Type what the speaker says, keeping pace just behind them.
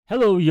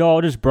Hello, y'all.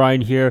 This is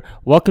Brian here.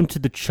 Welcome to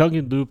the Chug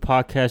and Lou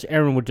podcast.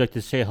 Aaron, would you like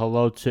to say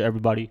hello to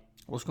everybody?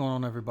 What's going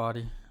on,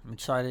 everybody? I'm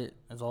excited,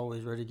 as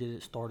always, ready to get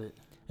it started.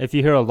 If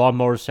you hear a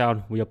lawnmower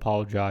sound, we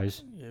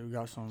apologize. Yeah, we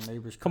got some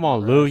neighbors. Come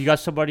on, Lou. You got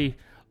somebody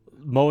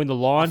mowing the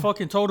lawn? I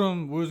fucking told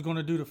him we was going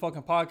to do the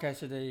fucking podcast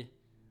today.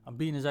 I'm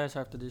beating his ass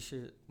after this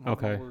shit.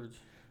 Okay.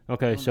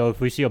 Okay, so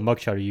if we see a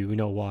mugshot of you, we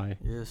know why.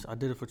 Yes, I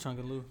did it for Chunk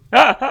and Lou.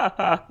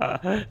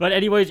 But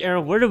anyways,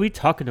 Aaron, what are we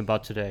talking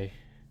about today?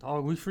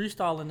 Dog, we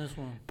freestyling this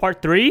one.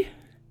 Part 3?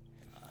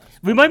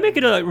 We might make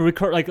it a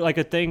record like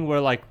a thing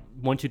where like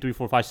 1, 2, 3,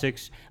 4, 5,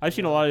 6. I've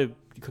seen a lot of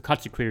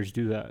content creators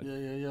do that.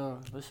 Yeah.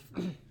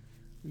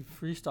 We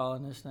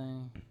freestyling this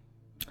thing.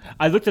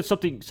 I looked at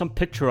some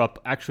picture up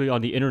actually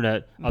on the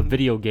internet of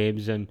video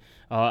games, and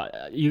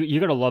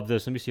you're gonna love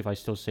this. Let me see if I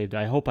still saved it.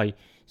 I hope I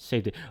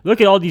saved it.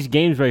 Look at all these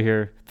games right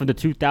here from the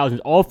 2000s,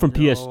 all from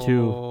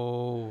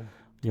PS2.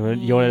 You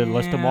want to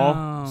list them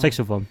all? 6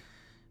 of them.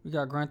 We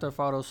got Grand Theft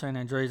Auto San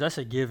Andreas. That's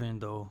a given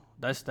though.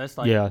 That's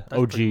like that's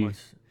OG.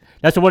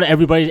 That's the one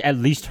everybody at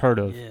least heard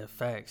of. Yeah,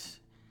 facts.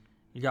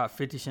 You got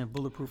 50 Cent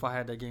Bulletproof. I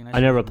had that game. I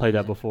never played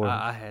that before.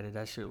 I had it.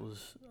 That shit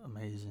was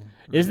amazing.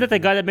 Isn't that the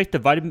guy that makes the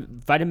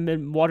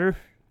vitamin water?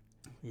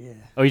 Yeah.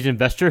 Oh, he's an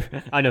investor?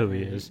 I know who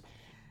he is.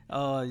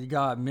 You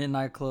got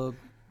Midnight Club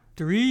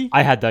 3.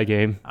 I had that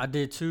game. I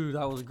did too.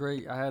 That was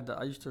great.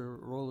 I used to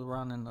roll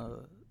around in a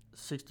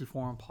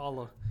 64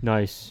 Impala.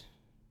 Nice.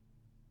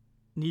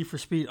 Need for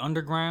Speed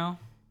Underground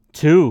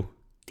 2.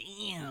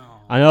 Damn.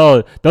 I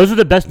know. Those are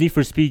the best Need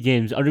for Speed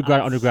games.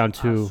 Underground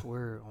 2. I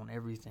swear on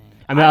everything.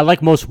 I mean, I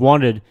like Most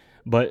Wanted,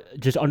 but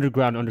just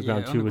Underground 2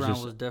 Underground was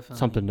just definitely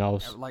something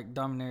else. Like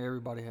Dominator,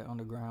 everybody had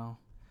Underground.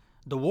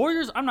 The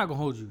Warriors, I'm not gonna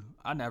hold you.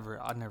 I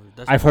never.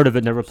 I've heard of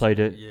it, never played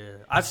it. Yeah,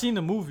 I've seen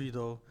the movie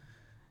though.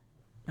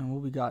 And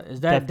what we got?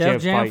 Is that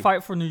Def Jam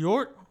Fight for New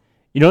York?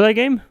 You know that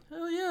game?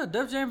 Hell yeah,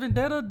 Def Jam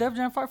Vendetta, Def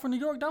Jam Fight for New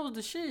York. That was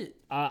the shit.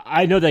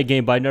 I know that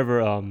game, but I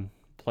never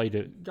played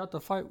it. Got the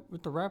fight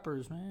with the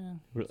rappers,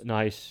 man.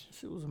 Nice.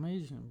 Shit was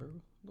amazing, bro.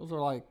 Those are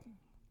like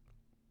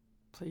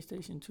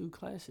PlayStation 2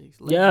 classics.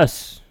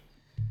 Yes.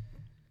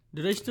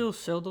 Do they still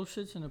sell those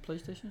shits in the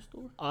PlayStation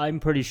store?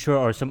 I'm pretty sure,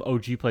 or some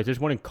OG place. There's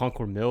one in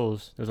Concord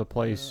Mills. There's a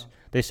place. Yeah.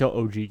 They sell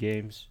OG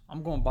games. I'm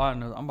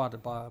about to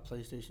buy a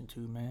PlayStation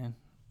 2, man.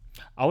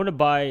 I want to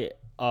buy,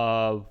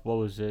 what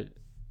was it?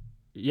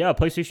 Yeah,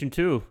 PlayStation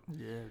 2.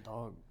 Yeah,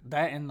 dog.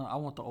 That and I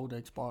want the old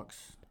Xbox.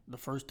 The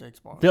first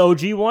Xbox. The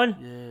OG one?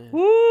 Yeah.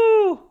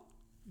 Woo!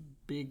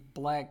 Big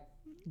black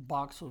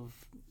box of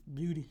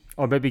beauty.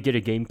 Or maybe get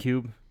a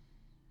GameCube.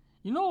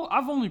 You know,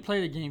 I've only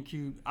played a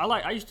GameCube.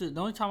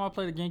 The only time I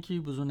played a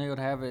GameCube was when they would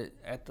have it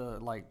at the,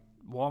 like,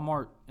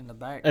 Walmart in the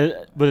back.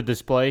 With a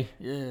display?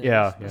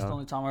 Yeah. That's the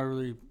only time I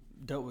really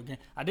dealt with games.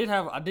 I did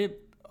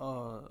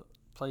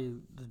play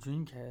the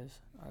Dreamcast.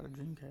 I had a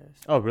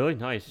Dreamcast. Oh, really?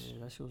 Nice.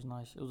 Yeah, that shit was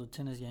nice. It was a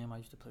tennis game I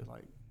used to play,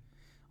 like,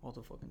 all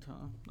the fucking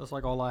time. That's,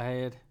 like, all I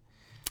had.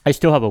 I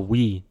still have a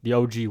Wii, the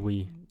OG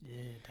Wii.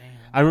 Yeah, damn.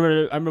 I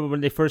remember when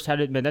they first had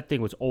it, man, that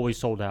thing was always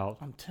sold out.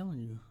 I'm telling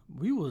you.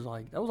 It was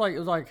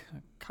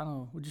kind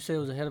of, would you say it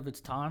was ahead of its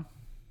time?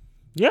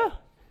 Yeah.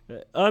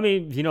 I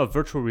mean,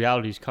 virtual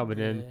reality is coming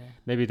in.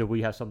 Maybe the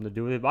Wii has something to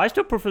do with it. But I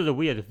still prefer the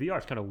Wii. The VR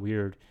is kind of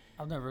weird.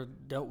 I've never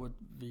dealt with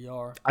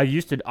VR. I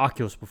used an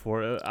Oculus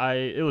before.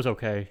 It was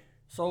okay.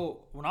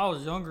 So, when I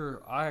was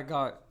younger, I had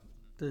got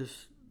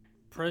this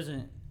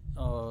present.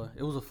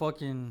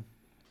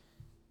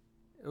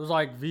 It was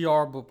like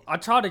VR, but I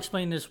tried to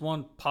explain this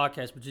one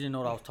podcast, but you didn't know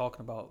what I was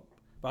talking about.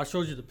 But I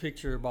showed you the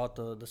picture about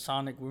the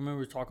Sonic. Remember we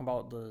were talking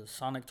about the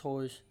Sonic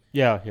toys?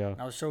 Yeah.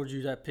 And I showed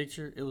you that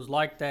picture. It was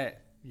like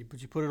that,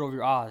 but you put it over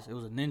your eyes. It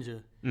was a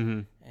ninja.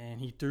 Mm-hmm.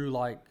 And he threw,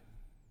 like,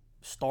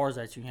 stars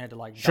at you. You had to,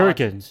 like,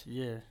 shurikens.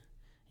 Yeah.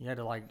 You had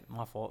to, like,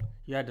 my fault.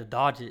 You had to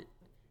dodge it.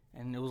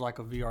 And it was like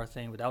a VR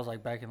thing, but that was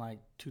like back in like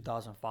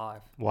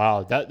 2005.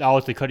 Wow, that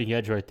was the cutting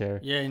edge right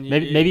there. Yeah, and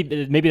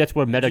maybe that's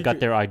where Meta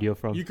got their idea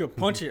from. You could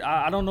punch it.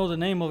 I don't know the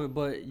name of it,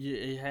 but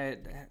it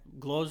had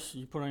gloves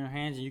you put on your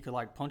hands, and you could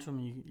like punch them.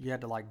 And you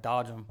had to like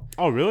dodge them.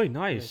 Oh, really?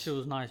 Nice. Yeah, it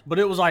was nice, but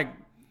it was like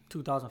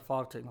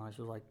 2005 technology.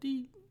 It was like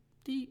deep,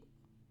 doo.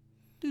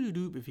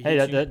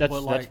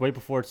 That's way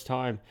before its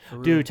time,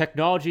 dude.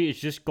 Technology is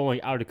just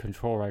going out of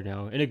control right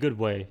now in a good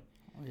way.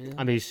 Yeah.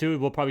 I mean, soon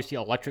we'll probably see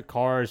electric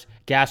cars.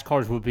 Gas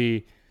cars will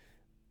be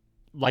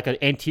like an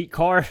antique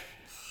car.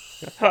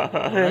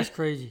 That's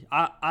crazy.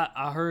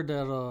 I heard that.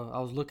 I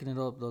was looking it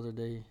up the other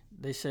day.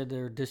 They said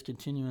they're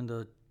discontinuing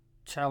the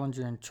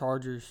Challenger and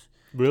Chargers.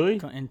 Really?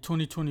 In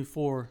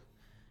 2024,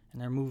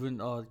 and they're moving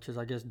because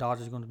I guess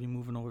Dodge is going to be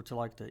moving over to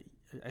like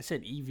I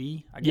said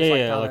EV. I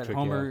guess how electric, that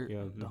Hummer,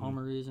 the the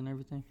Hummer is and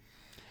everything.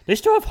 They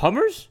still have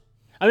Hummers?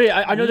 I mean,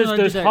 I know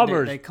there's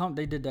Hummers.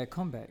 They did that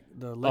comeback.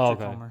 The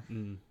electric Hummer.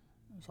 Mm.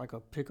 It's like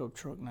a pickup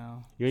truck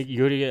now. You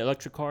going to get an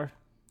electric car?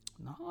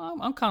 No,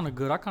 I'm kind of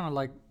good. I kind of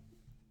like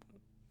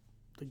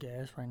the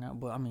gas right now,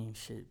 but I mean,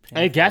 shit.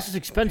 Hey, gas is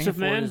expensive,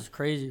 man. It's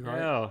crazy, right?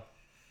 Yeah.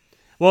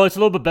 Well, it's a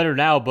little bit better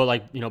now, but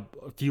like a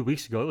few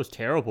weeks ago, it was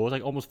terrible. It was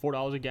like almost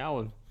 $4 a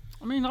gallon.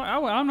 I mean,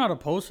 I'm not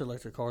opposed to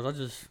electric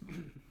cars.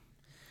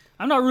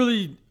 I'm not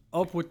really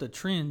up with the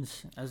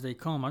trends as they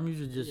come. I'm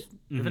usually just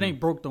if it ain't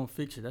broke, don't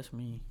fix it. That's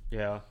me.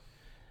 Yeah.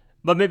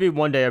 But maybe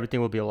one day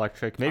everything will be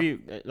electric. Maybe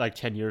like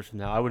 10 years from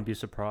now. I wouldn't be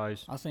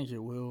surprised. I think it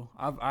will.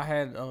 I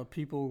had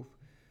people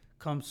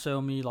come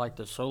sell me like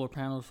the solar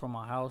panels from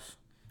my house.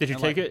 Did you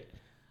take it?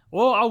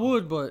 Well, I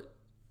would, but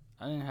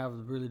I didn't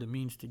have really the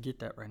means to get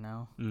that right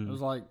now. It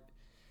was like,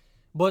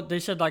 but they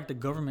said like the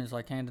government's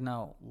like handing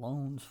out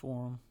loans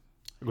for them.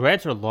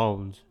 Grants or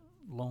loans?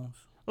 Loans.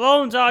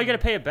 Loans? Oh, you got to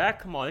pay it back?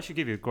 Come on. They should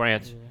give you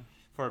grants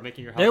for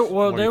making your house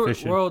more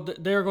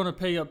efficient. They're going to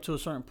pay up to a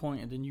certain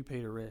point, and then you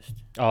pay the rest.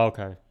 Oh,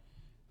 okay.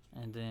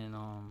 And then,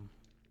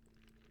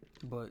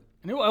 but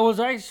it was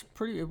actually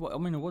pretty. It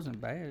wasn't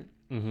bad.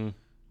 Mm-hmm.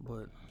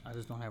 But I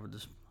just don't have it.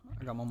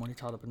 I got my money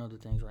tied up in other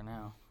things right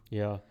now.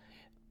 Yeah.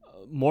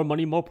 More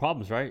money, more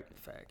problems, right?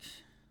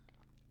 Facts.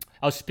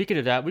 I was speaking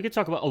of that. We could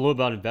talk about a little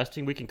about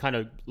investing. We can kind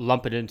of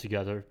lump it in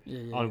together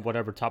on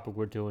whatever topic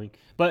we're doing.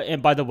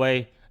 And by the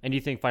way,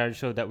 anything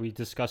financial that we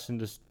discuss in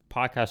this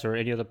podcast or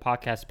any other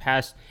podcast,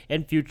 past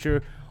and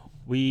future,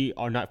 we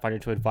are not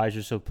financial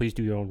advisors, so please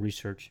do your own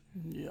research.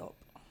 Yep.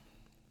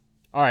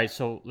 All right,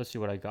 so let's see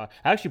what I got.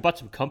 I actually bought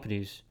some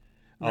companies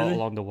Really?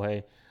 along the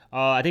way.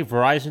 I think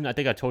Verizon. I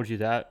think I told you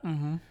that.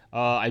 Mm-hmm.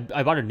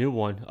 I bought a new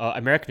one,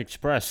 American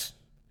Express.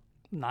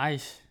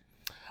 Nice.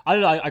 I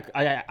don't know.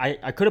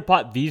 I could have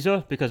bought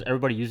Visa because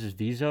everybody uses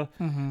Visa,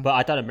 but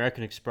I thought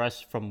American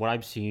Express, from what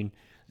I'm seeing,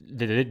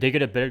 they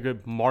get a bigger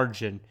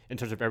margin in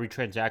terms of every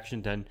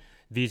transaction than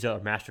Visa or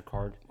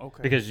MasterCard.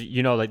 Okay. Because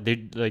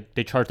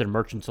they charge their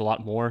merchants a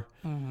lot more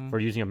for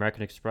using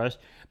American Express.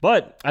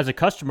 But as a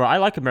customer, I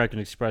like American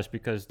Express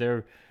because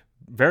they're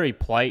very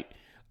polite.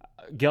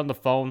 Get on the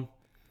phone.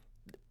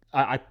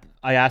 I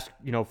ask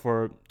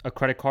for a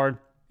credit card.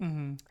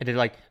 And they're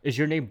like, "Is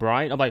your name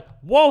Brian?" I'm like,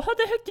 "Whoa, how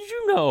the heck did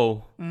you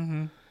know?"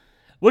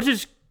 Which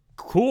is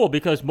cool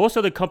because most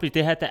other companies,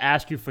 they had to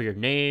ask you for your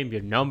name,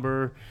 your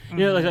number.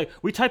 Like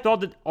we typed all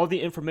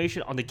the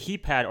information on the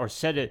keypad or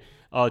set it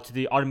to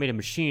the automated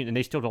machine, and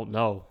they still don't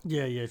know.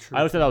 Yeah, true.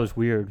 I always thought that was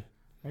weird.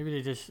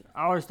 Maybe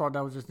I always thought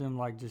that was just them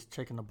like just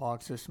checking the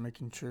boxes,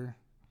 making sure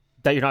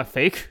that you're not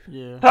fake.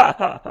 Yeah.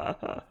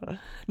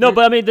 No,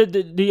 but I mean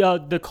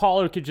the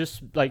caller could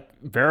just like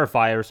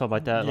verify or something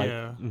like that.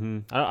 Yeah.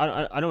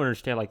 Like, I don't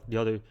understand like the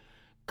other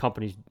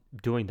companies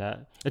doing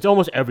that. It's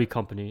almost every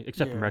company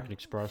except American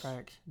Express.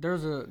 Facts.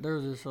 There's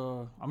this.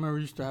 I remember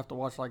we used to have to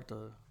watch like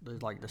the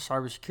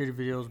cybersecurity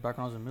videos back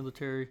when I was in the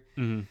military.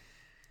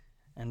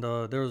 And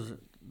there was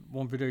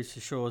one video used to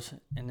show us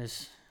in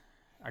this.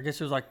 I guess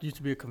it was like used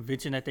to be a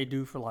convention that they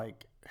do for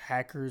like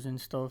hackers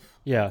and stuff.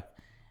 Yeah.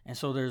 And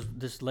so there's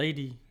this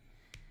lady.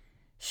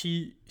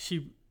 She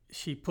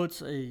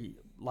puts a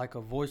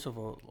voice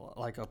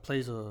of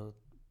plays a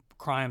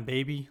crying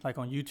baby like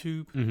on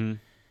YouTube.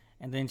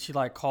 And then she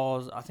like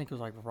calls, I think it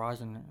was like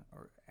Verizon,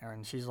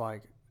 and she's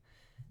like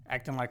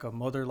acting like a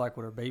mother, like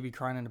with her baby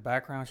crying in the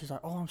background. She's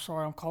like, "Oh, I'm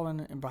sorry, I'm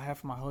calling in behalf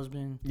of my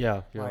husband.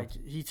 Yeah. Like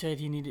he said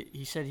he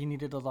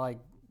needed to like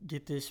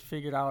get this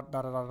figured out,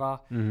 da da da da."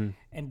 And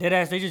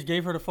deadass, they just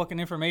gave her the fucking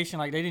information.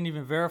 Like they didn't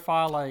even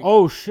verify. Like,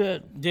 oh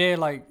shit. Yeah,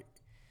 like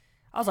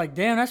I was like,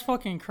 damn, that's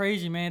fucking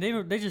crazy,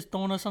 man. They just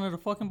throwing us under the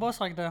fucking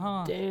bus like that,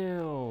 huh?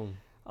 Damn.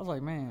 I was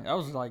like, man, that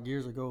was like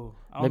years ago.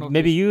 I don't know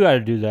maybe you got to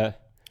do that.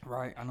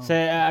 Right, I know.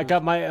 Say, I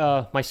got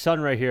my son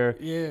right here.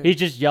 Yeah. He's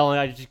just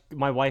yelling.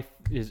 My wife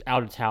is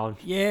out of town.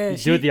 Yeah.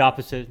 Do the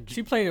opposite.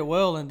 She played it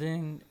well, and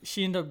then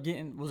she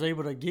was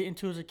able to get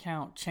into his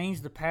account,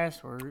 change the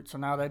password, so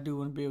now that dude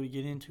wouldn't be able to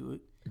get into it.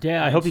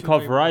 Yeah, I hope he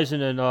called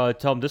Verizon and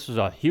tell him this was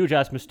a huge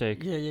ass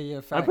mistake. Yeah.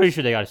 Facts. I'm pretty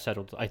sure they got it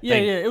settled. I think.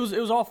 Yeah. It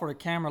was all for the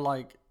camera.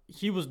 Like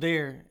he was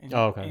there, and,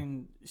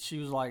 and she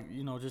was like,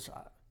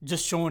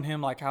 just showing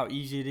him like how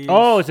easy it is.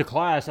 Oh, it's a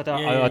class. I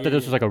thought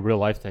this was like a real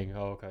life thing.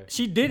 Oh, okay.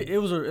 She did. It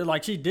was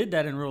she did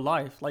that in real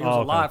life. Like it was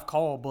a live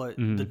call, but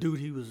the dude,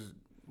 he was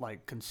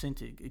like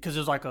consented because it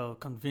was like a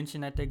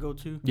convention that they go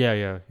to.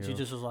 Yeah. She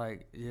just was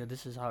like, "Yeah,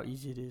 this is how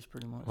easy it is,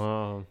 pretty much."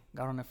 Wow.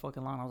 Got on that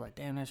fucking line. I was like,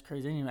 "Damn, that's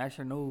crazy." I didn't even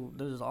actually know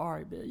this is all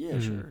right, but yeah,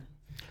 sure.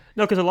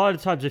 No, because a lot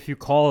of times if you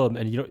call them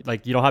and you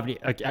don't have any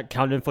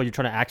account info, you're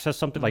trying to access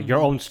something like your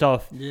own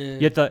stuff. Yeah.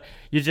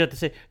 You just have to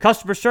say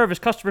customer service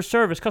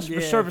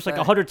like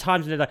 100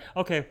 times, and they're like,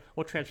 okay,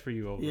 we'll transfer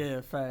you over.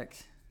 Yeah,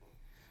 facts.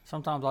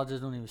 Sometimes I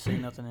just don't even say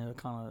nothing, and it'll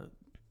kind of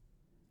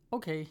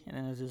okay, and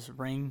then it just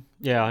ring.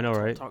 Yeah, I know,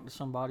 right? Talk to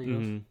somebody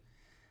else.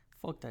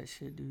 Fuck that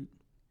shit, dude.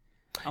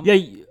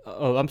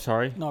 I'm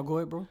sorry. No, go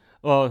ahead, bro.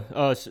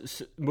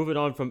 Moving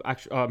on from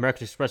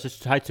American Express, it's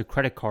tied to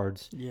credit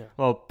cards. Yeah.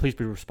 Well, please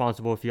be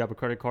responsible if you have a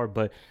credit card.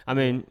 But I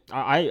mean,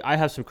 I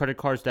have some credit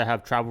cards that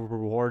have travel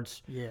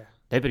rewards. Yeah.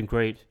 They've been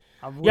great.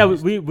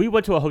 We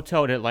went to a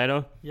hotel in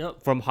Atlanta.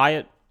 Yep. From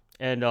Hyatt,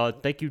 and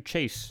thank you,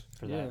 Chase,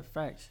 for that. Yeah,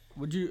 facts.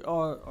 Would you?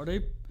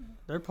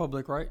 They're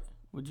public, right?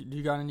 Do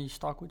you got any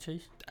stock with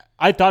Chase?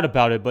 I thought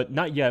about it, but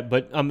not yet.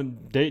 But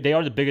they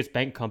are the biggest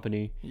bank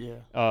company.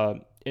 Yeah.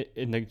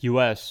 In the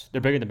U.S., they're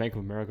bigger than Bank of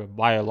America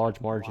by a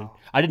large margin. Wow.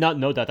 I did not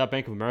know that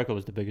Bank of America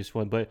was the biggest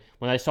one, but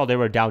when I saw they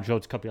were a Dow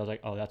Jones company, I was like,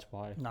 oh, that's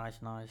why. Nice.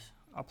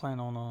 I plan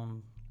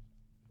on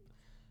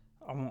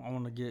I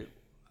want to get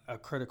a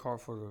credit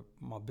card for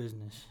my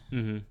business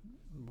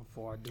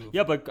before I do it.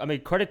 Yeah, but I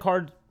mean, credit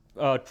card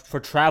for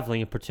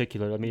traveling in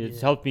particular. I mean,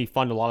 it's helped me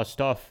fund a lot of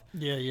stuff.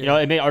 Yeah. You know,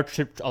 it made our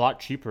trip a lot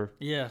cheaper.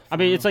 Yeah. I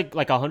mean, it's like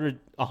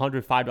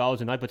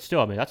 $105 a night, but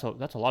still, I mean, that's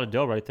a lot of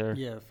dough right there.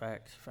 Yeah,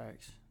 facts.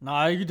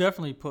 Nah, you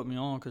definitely put me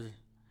on because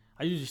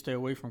I usually stay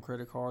away from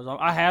credit cards.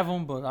 I have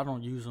them, but I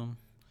don't use them.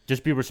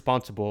 Just be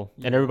responsible,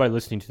 and everybody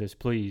listening to this,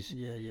 please.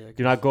 Yeah.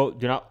 Do not go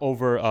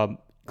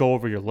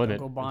over your limit. Don't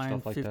go and buying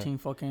stuff like 15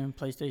 fucking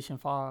PlayStation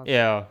 5.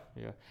 Yeah.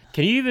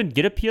 Can you even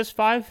get a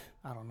PS5?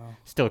 I don't know.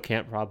 Still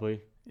can't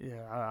probably.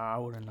 Yeah, I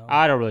wouldn't know.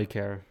 I don't really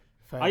care.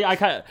 Facts. I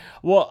kind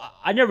of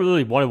I never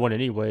really wanted one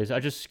anyways. I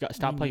just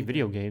stopped playing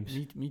video games.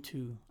 Me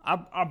too.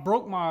 I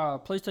broke my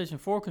PlayStation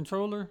 4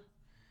 controller.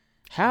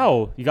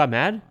 How? You got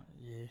mad?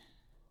 Yeah.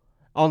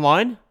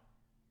 Online?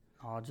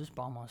 Oh, just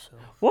by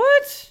myself.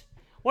 What?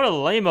 What a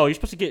lame-o. You're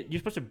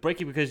supposed to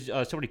break it because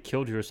somebody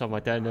killed you or something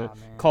like that in a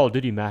Call of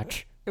Duty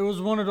match. It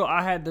was one of the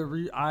I had to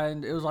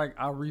it was like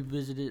I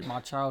revisited my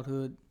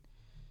childhood.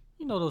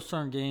 You know those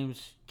certain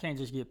games can't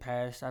just get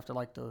passed after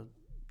like the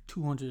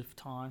 200th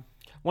time.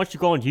 Why don't you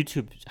go on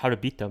YouTube how to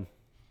beat them?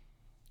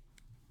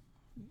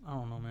 I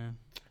don't know, man.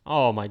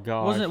 Oh my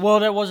god.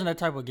 That wasn't that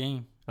type of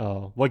game.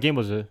 Oh, what game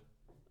was it?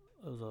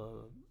 It was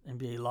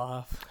NBA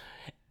Live.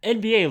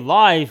 NBA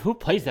Live? Who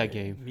plays that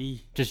game?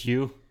 Me. Just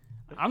you?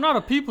 I'm not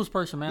a people's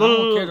person, man. I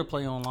don't care to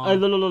play online.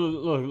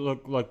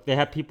 Look. They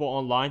have people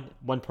online.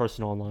 One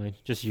person online.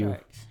 Just you.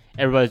 Facts.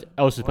 Everybody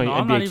else is playing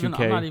NBA 2K.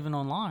 I'm not even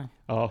online.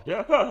 Oh,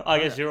 yeah. I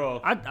guess zero.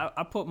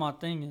 I put my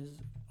thing as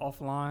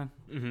offline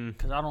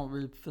because I don't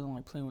really feel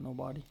like playing with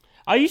nobody.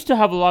 I used to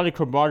have a lot of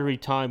camaraderie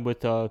time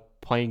with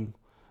playing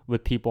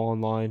with people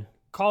online.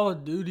 Call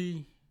of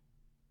Duty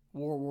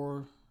World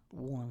War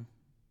One.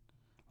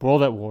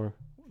 World at War.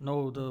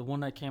 No, the one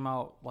that came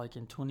out like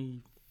in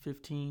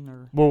 2015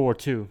 or World War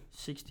II.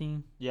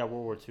 16. Yeah,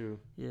 World War II.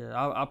 Yeah,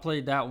 I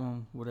played that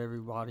one with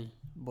everybody,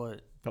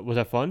 but Was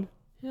that fun?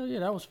 hell yeah,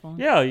 that was fun.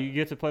 Yeah, you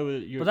get to play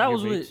with your. But that your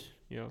was mates.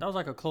 Yeah. That was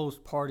like a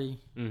closed party,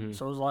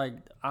 so it was like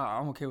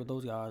I'm okay with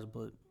those guys,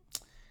 but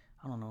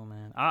I don't know,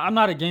 man. I'm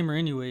not a gamer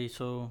anyway,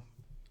 so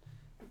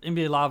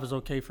NBA Live is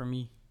okay for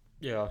me.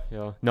 Yeah.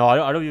 No,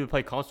 I don't even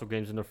play console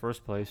games in the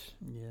first place.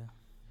 Yeah,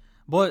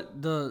 but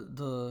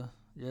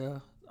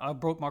I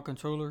broke my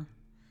controller,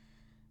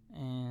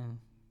 and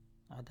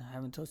I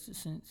haven't touched it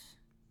since.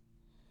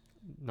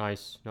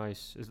 Nice. I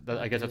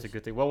guess that's a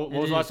good thing. Well, what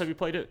was the last time you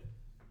played it?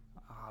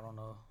 I don't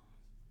know.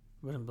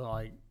 Would have been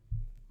like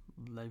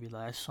maybe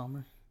last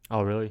summer.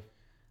 Oh, really?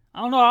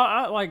 I don't know.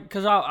 I like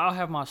because I'll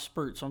have my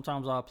spurt.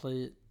 Sometimes I'll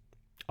play it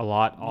a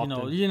lot. Often.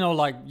 You know,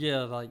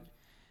 and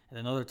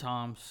then other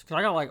times because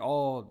I got like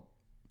all.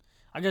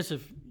 I guess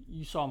if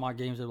you saw my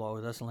games, they're like,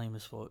 "Oh, that's lame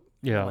as fuck."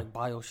 Yeah. Like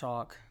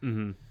BioShock.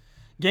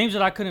 Games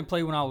that I couldn't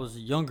play when I was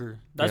younger.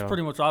 That's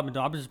pretty much what I've been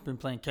doing. I've just been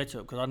playing catch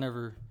up because I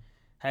never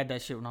had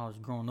that shit when I was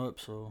growing up.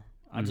 So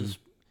I just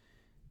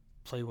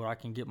play what I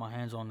can get my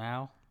hands on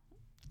now,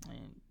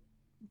 and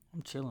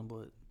I'm chilling.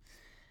 But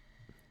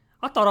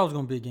I thought I was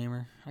gonna be a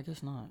gamer. I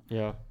guess not.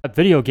 Yeah. A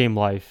video game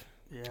life.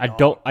 Yeah,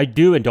 I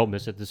do and don't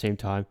miss it at the same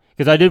time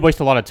because I did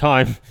waste a lot of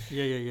time.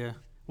 Yeah.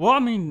 Well, I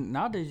mean,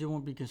 nowadays it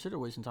won't be considered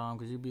wasting time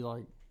because you'd be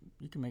like,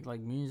 you can make like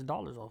millions of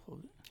dollars off of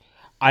it.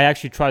 I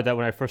actually tried that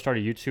when I first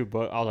started YouTube,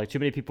 but I was like, too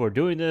many people are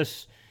doing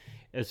this.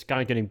 It's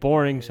kind of getting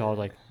boring, so I was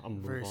like,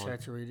 I'm very moving on.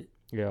 saturated.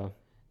 Yeah.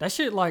 That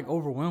shit like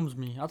overwhelms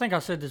me. I think I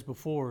said this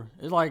before.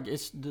 It's like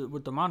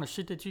with the amount of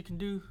shit that you can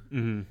do.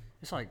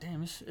 It's like,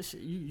 damn,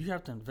 you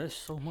have to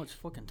invest so much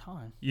fucking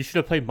time. You should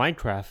have played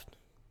Minecraft.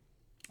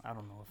 I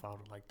don't know if I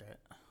would like that.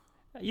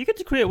 You get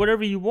to create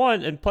whatever you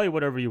want and play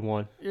whatever you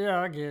want. Yeah,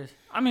 I guess.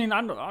 I mean,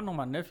 I know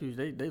my nephews.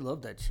 They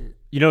love that shit.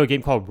 You know a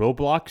game called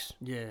Roblox?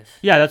 Yes.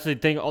 Yeah, that's the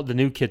thing. All the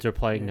new kids are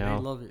playing now.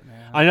 They love it,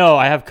 man. I know.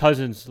 I have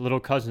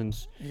little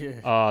cousins.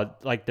 Yeah.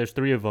 Like there's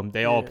 3 of them.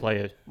 They all play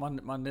it.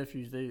 My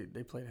nephews, they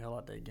play the hell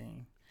out that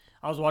game.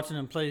 I was watching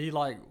them play. He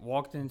like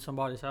walked in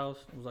somebody's house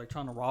and was like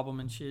trying to rob them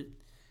and shit.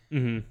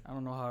 I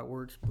don't know how it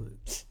works,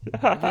 but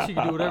I guess you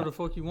can do whatever the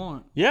fuck you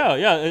want.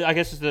 Yeah. I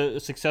guess it's the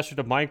successor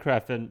to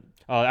Minecraft, and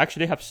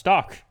actually they have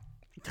stock.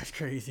 That's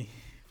crazy.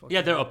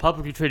 Yeah, they're a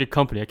publicly traded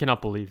company. I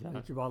cannot believe that.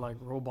 You can buy like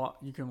robot.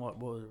 You can what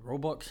was it,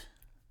 Robux?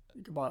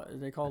 You can buy.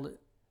 They call it.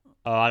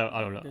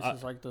 I don't know. This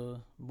is like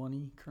the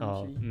money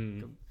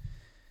currency.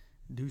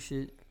 Do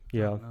shit.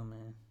 Yeah. I don't know,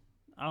 man.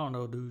 I don't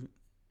know, dude.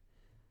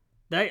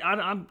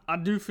 I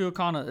do feel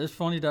kind of. It's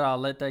funny that I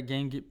let that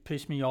game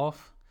piss me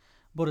off,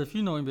 but if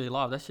you know NBA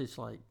Live, that shit's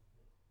like.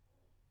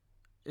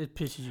 It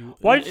pisses you.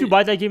 Why did you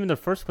buy that game in the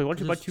first place? Why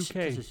did you buy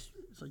 2K?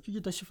 It's like you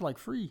get that shit for like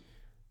free.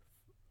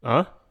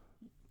 Huh?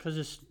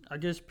 Because I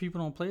guess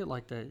people don't play it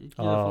like that. You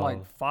can get it for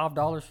like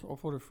 $5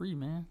 for the free,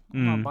 man.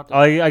 I'm not about to,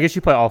 I guess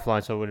you play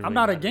offline, so it wouldn't. I'm really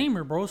not matter. a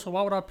gamer, bro. So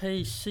why would I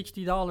pay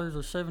 $60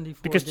 or $70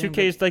 for? Because a game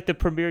 2K is like the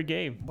premier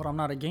game. But I'm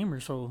not a gamer,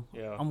 so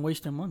Yeah. I'm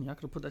wasting money. I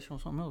could have put that shit on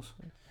something else.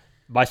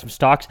 Buy some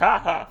stocks.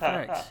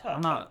 Facts.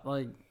 I'm not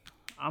like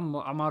I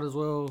might as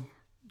well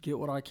get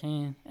what I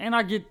can, and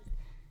I get.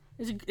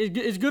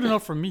 it's good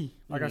enough for me.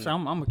 Like I said,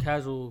 I'm a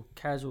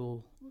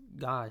casual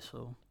guy.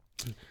 So.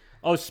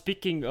 Oh,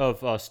 speaking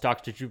of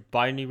stocks, did you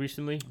buy any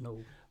recently?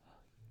 No.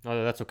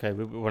 Oh, that's okay.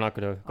 We're not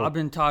gonna. I've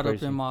been tied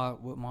crazy.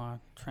 up with my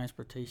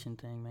transportation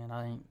thing, man.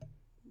 I ain't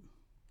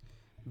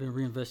been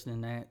reinvesting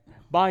in that.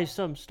 Buy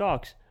some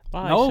stocks.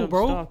 Buy No, some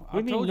bro. stock.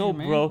 What do you mean, no,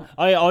 man. bro?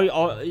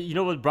 I, you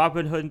know what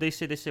Robinhood? They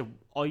say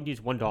all you need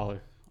is $1.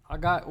 I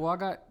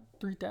got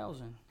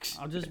 3,000.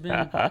 I've just been.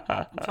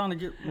 I'm trying to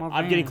get my.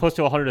 I'm getting close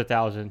to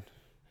 100,000.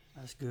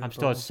 That's good. I'm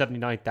still at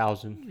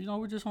 79,000. You know,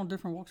 we're just on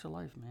different walks of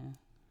life, man.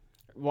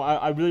 Well,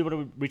 I really want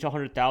to reach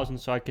 100,000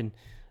 so I can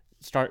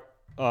start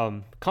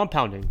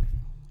compounding.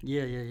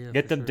 Yeah.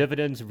 Get them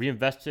dividends,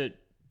 reinvest it,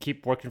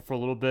 keep working for a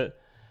little bit.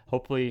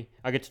 Hopefully,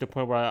 I get to the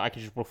point where I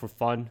can just work for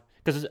fun.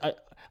 Because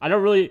I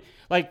don't really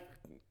like.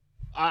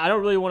 I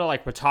don't really want to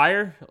like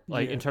retire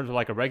in terms of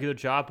like a regular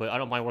job, but I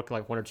don't mind working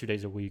like 1 or 2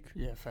 days a week.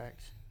 Yeah,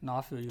 facts. No,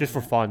 I feel you. Just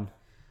for fun.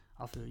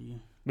 I feel you.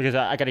 Because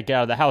I got to get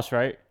out of the house,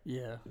 right?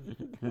 Yeah.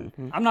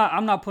 I'm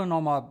not putting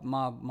all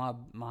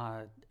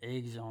my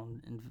eggs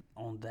on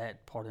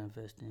that part of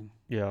investing.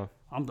 Yeah.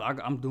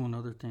 I'm doing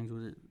other things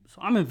with it.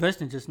 So I'm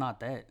investing, just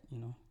not that, you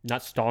know.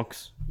 Not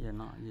stonks. Yeah.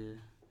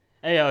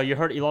 Hey, you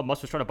heard Elon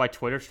Musk was trying to buy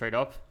Twitter straight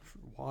up?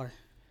 Why?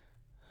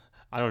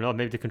 I don't know.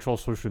 Maybe to control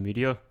social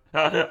media.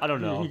 I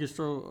don't know.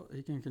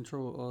 He can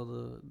control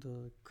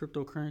the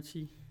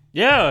cryptocurrency.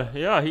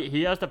 Yeah.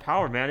 He has the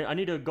power, man. I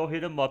need to go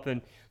hit him up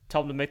and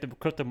tell him to make the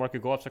crypto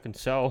market go up so I can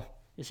sell.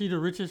 Is he the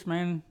richest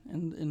man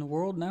in the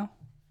world now?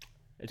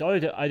 It's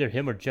either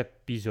him or Jeff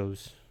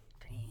Bezos.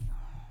 Damn.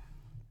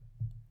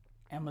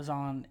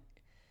 Amazon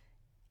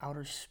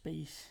outer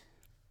space.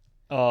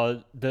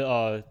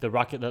 The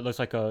rocket that looks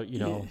like a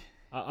Yeah.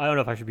 I don't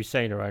know if I should be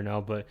saying it right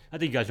now, but I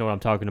think you guys know what I'm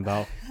talking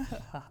about.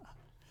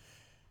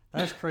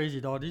 That's crazy,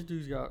 dog. These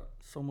dudes got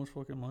so much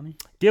fucking money.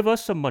 Give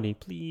us some money,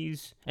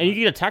 please, and you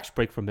get a tax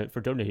break from it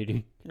for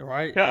donating. You're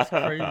right. That's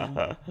crazy.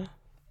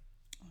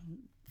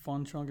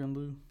 Fun chunk and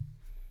loo.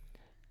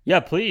 Yeah,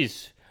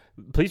 please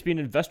be an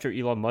investor,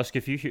 Elon Musk.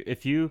 If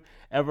you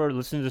ever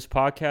listen to this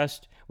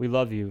podcast, we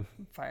love you.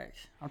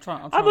 Facts.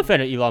 I'm a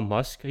fan of Elon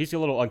Musk. He's a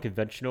little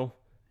unconventional.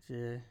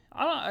 Yeah.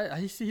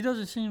 He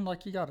doesn't seem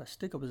like he got a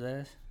stick up his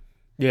ass.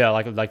 Yeah,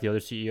 like the other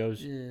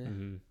CEOs. Yeah.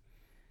 Mm-hmm.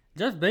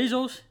 Jeff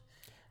Bezos,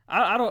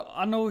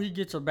 I know he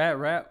gets a bad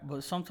rap,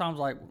 but sometimes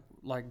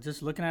like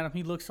just looking at him,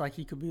 he looks like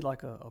he could be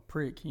like a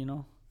prick, you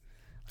know.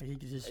 Like he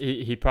could just.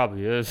 He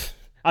probably is.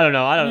 I don't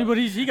know. I mean, but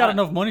he got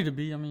enough money to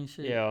be. I mean,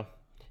 shit. Yeah.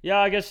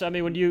 I guess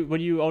when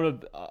you own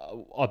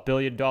a $1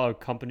 billion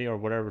company or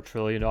whatever, $1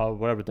 trillion,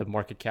 whatever the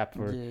market cap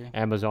for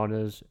Amazon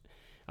is,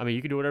 I mean,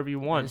 you can do whatever you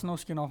want. There's no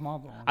skin off my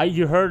bone.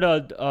 You heard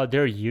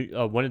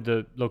one of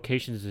the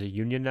locations is a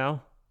union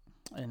now.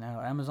 In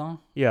Amazon.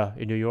 Yeah,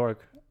 in New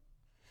York.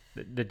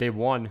 They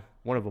won.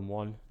 One of them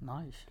won.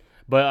 Nice.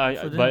 But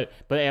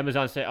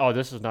Amazon said, "Oh,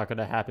 this is not going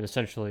to happen."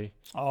 Essentially.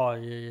 Oh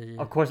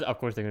yeah. Of course they're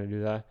going to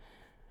do that.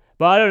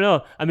 But I don't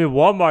know. I mean,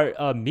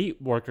 Walmart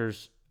meat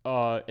workers.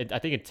 I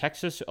think in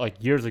Texas,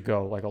 like years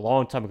ago, like a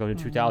long time ago in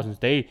the 2000s,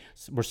 they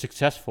were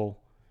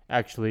successful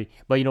actually.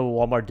 But you know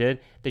what Walmart did?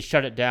 They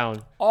shut it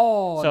down.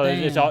 Oh, so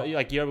damn. It's all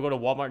like you ever go to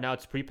Walmart now?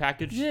 It's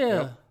prepackaged. Yeah.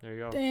 Yep, there you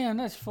go. Damn,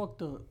 that's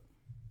fucked up.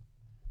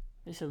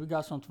 They said we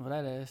got something for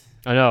that ass.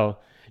 I know.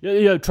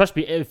 Trust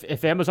me.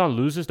 If Amazon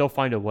loses, they'll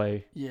find a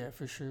way. Yeah,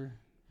 for sure.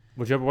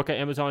 Would you ever work at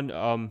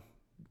Amazon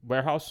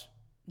warehouse?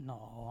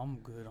 No, I'm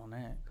good on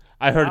that.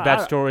 I heard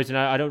bad stories, and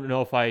I don't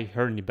know if I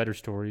heard any better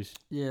stories.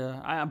 Yeah.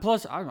 I'm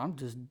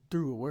just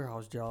through with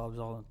warehouse jobs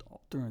all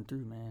through and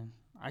through, man.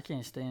 I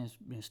can't stand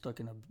being stuck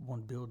in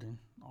one building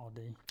all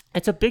day.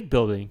 It's a big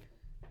building.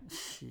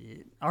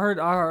 Shit. I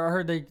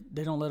heard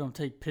they don't let them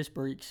take piss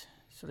breaks,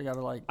 so they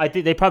gotta like. I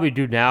think they probably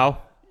do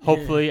now.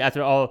 Hopefully,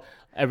 after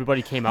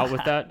everybody came out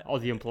with that, all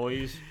the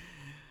employees.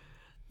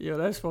 Yeah,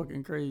 that's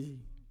fucking crazy.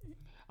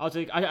 I was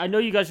like, I know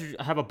you guys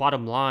have a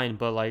bottom line,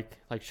 but like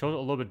show a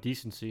little bit of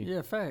decency.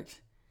 Yeah,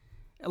 facts.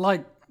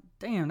 Like,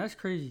 damn, that's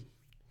crazy.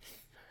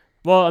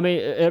 Well, I mean,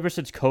 ever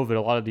since COVID,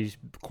 a lot of these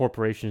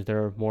corporations,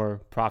 they're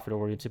more profit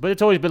oriented, but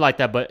it's always been like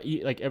that. But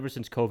like ever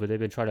since COVID, they've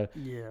been trying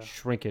to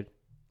shrink it.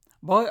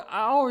 But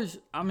I'm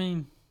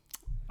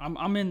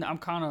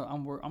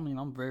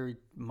very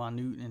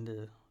minute in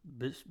the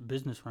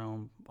business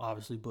realm,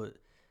 obviously, but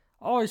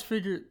I always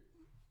figured,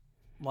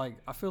 like,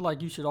 I feel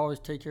like you should always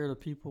take care of the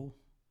people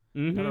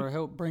that are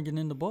help bringing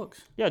in the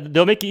bucks. Yeah,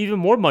 they'll make you even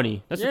more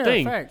money. That's the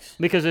thing. Facts.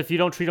 Because if you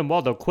don't treat them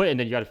well, they'll quit, and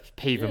then you got to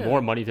pay even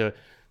more money to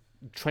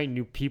train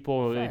new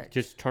people.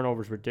 Just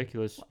turnover is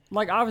ridiculous.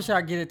 Like, obviously,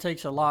 I get it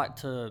takes a lot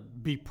to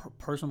be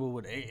personable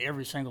with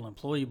every single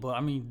employee, but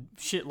I mean,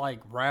 shit like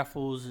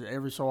raffles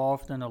every so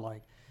often, or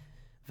like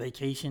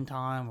vacation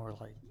time, or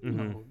like you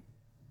know,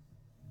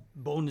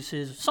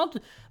 bonuses,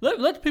 something.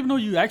 Let the people know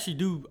you actually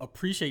do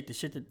appreciate the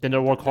shit. Then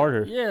they'll work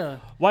harder. Yeah.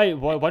 Why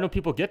don't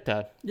people get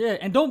that? Yeah,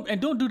 and don't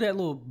do that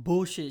little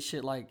bullshit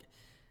shit. Like,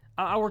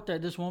 I worked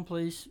at this one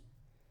place,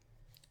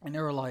 and they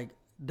were like,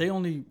 they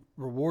only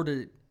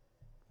rewarded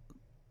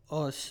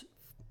us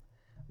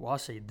well, I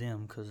say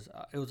them because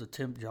it was a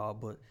temp job,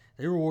 but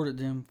they rewarded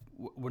them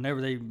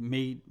whenever they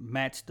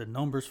matched the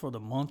numbers for the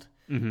month.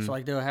 Mm-hmm. So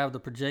like they'll have the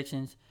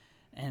projections,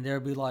 and they'll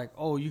be like,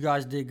 "Oh, you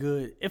guys did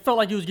good." It felt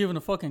like he was giving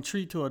a fucking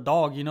treat to a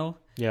dog, you know.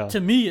 Yeah. To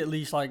me, at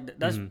least, like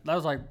that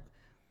was like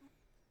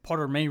part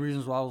of the main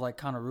reasons why I was like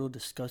kind of real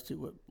disgusted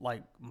with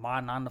like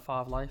my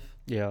 9-to-5 life.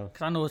 Yeah.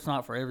 Because I know it's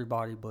not for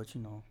everybody, but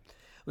you know.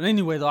 But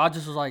anyway, though, I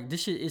just was like,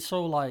 this shit is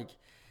so like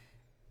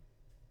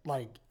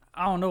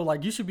I don't know,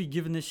 like you should be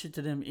giving this shit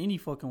to them any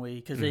fucking way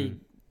because they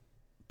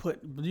put,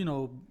 you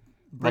know,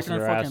 breaking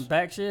their fucking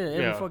backs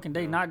every fucking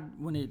day, not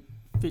when it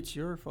fits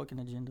your fucking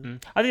agenda.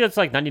 I think that's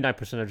like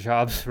 99% of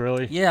jobs,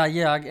 really. Yeah, I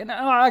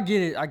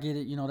get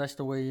it. You know, that's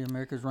the way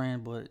America's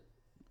ran, but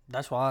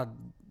that's why I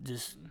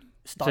just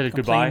stopped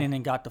complaining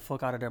and got the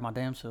fuck out of there my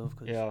damn self.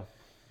 Yeah.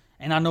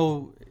 And I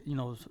know, you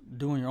know,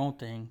 doing your own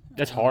thing.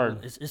 That's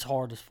hard. It's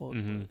hard as fuck.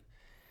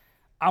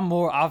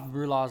 I've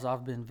realized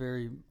I've been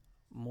very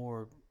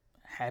more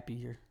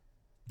happier.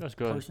 That's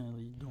good.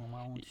 Personally, doing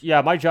my own shit.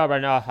 Yeah, my job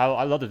right now,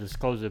 I love to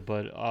disclose it,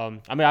 but I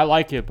mean, I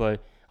like it,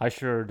 but I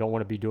sure don't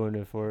want to be doing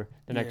it for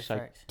the next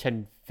like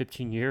 10,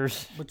 15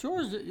 years. But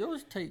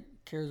yours take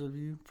care of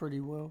you pretty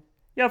well.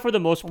 Yeah, for the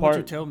most part. What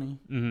you tell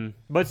me.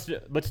 But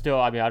still,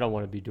 I mean, I don't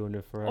want to be doing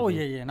it forever. Oh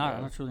yeah.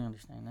 I truly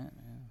understand that,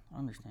 man. I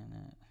understand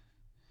that.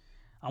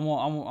 I'm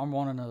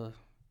wanting to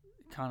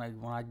kind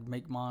of when I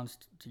make mine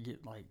to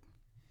get like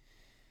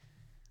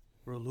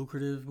real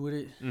lucrative with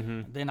it.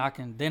 Then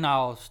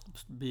I'll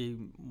be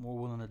more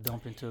willing to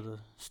dump into the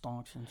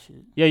stonks and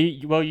shit. Yeah,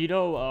 you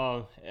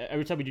know,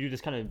 every time we do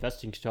this kind of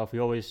investing stuff, we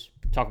always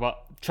talk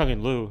about Chung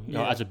and Lou, you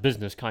know, as a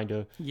business kind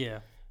of. Yeah.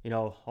 You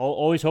know,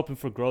 always hoping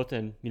for growth,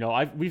 and you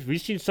know,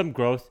 we've seen some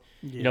growth.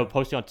 Yeah. You know,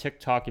 posting on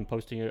TikTok and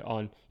posting it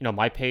on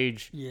my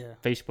page,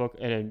 Facebook,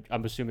 and then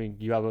I'm assuming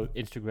you have an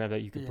Instagram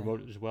that you can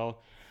promote it as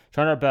well.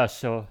 Trying our best.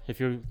 So if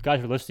you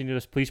guys are listening to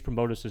this, please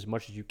promote us as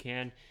much as you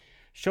can.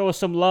 Show us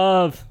some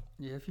love.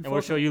 Yeah, and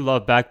we'll show you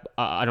love back.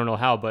 I don't know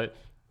how, but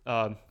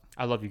I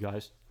love you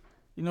guys.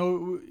 You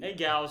know, hey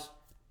gals.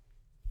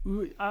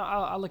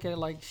 I look at it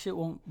like shit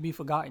won't be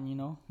forgotten. You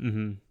know.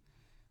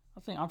 I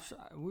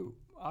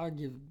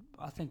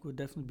think we'll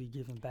definitely be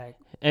giving back.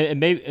 And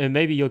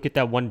maybe you'll get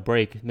that one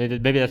break. Maybe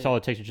that's all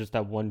it takes is just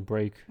that one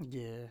break.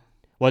 Yeah.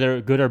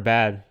 Whether good or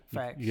bad,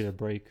 Facts. You get a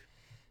break.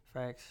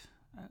 Facts.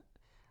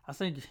 I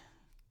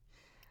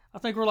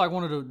think we're like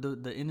one of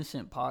the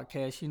innocent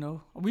podcasts. You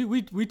know,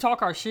 we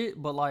talk our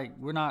shit, but like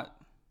we're not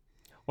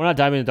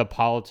diving into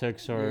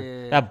politics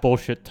or that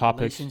bullshit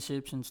topics,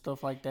 relationships and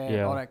stuff like that.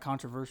 All that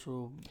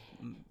controversial.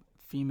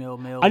 Female,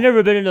 male. I've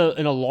never been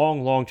in a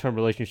long-term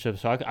relationship,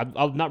 so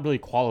I'm not really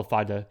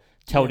qualified to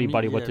tell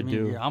anybody what to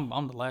do. Yeah,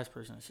 I'm the last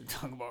person that should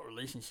talk about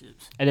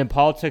relationships. And in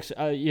politics,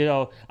 you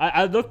know,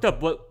 I looked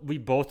up what we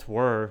both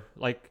were,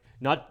 like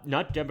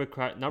not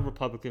Democrat, not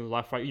Republican,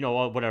 left, right, you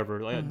know,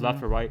 whatever, like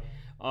left or right.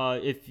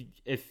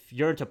 If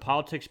you're into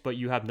politics but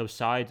you have no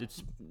sides,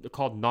 it's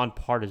called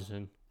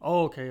nonpartisan.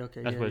 Oh, okay.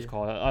 That's what it's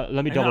called.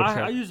 Let me double check.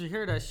 I usually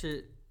hear that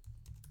shit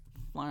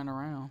flying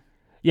around.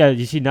 Yeah,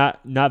 you see,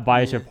 not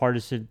biased or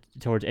partisan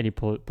towards any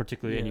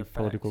particularly any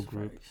political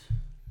group. Facts.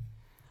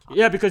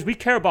 Yeah, because we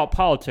care about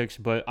politics,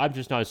 but I'm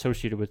just not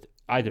associated with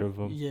either of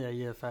them.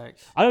 Yeah,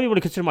 facts. I don't even want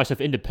to consider myself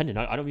independent.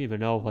 I don't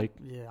even know, like.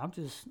 Yeah,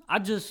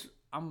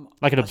 I'm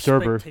like an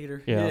observer.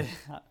 Spectator. Yeah.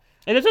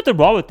 And there's nothing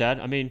wrong with that.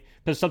 I mean,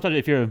 because sometimes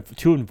if you're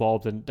too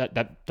involved, then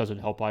that doesn't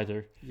help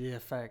either. Yeah,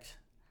 facts.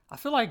 I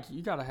feel like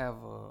you gotta have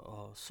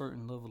a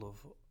certain level of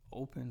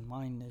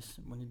open-mindedness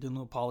when you're dealing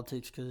with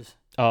politics, because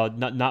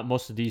not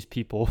most of these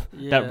people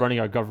that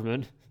running our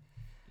government.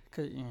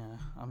 Cause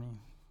I mean,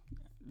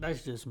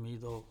 that's just me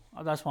though.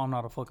 That's why I'm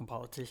not a fucking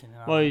politician.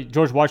 Well,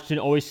 George Washington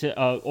always said,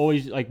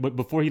 like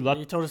before he left,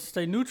 he told us to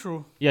stay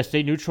neutral. Yeah,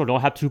 stay neutral. Don't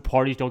have two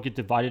parties. Don't get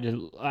divided.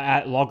 And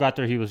long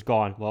after he was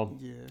gone, well,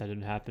 that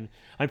didn't happen.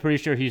 I'm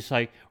pretty sure he's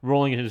like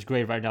rolling in his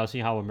grave right now,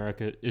 seeing how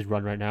America is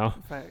run right now.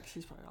 In fact,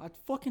 he's probably, I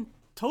fucking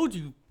told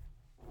you,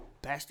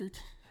 bastard.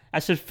 I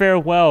said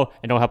farewell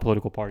and don't have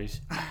political parties.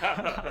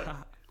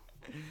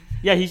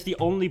 Yeah, he's the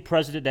only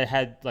president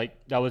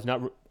that was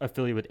not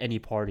affiliated with any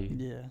party.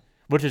 Yeah.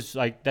 Which is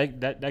like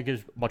that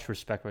gives much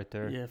respect right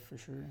there. Yeah, for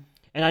sure.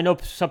 And I know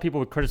some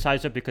people would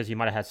criticize it because he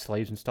might have had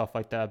slaves and stuff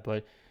like that,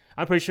 but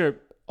I'm pretty sure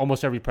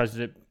almost every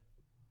president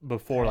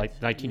before like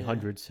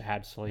 1900s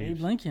had slaves.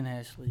 Abe Lincoln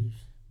had slaves.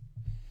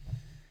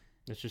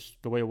 It's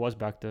just the way it was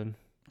back then.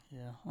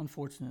 Yeah,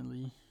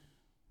 unfortunately.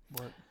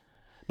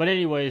 But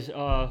anyways,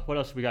 what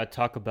else we got to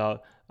talk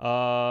about?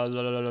 Oh,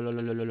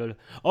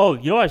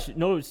 you know what I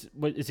noticed?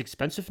 It's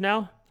expensive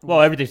now?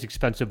 Well, everything's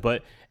expensive,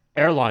 but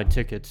airline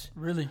tickets.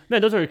 Really?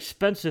 Man, those are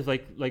expensive.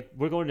 Like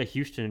we're going to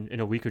Houston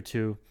in a week or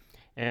two,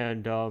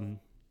 and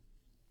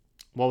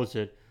what was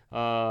it?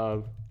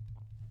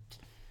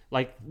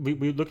 Like we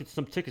look at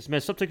some tickets.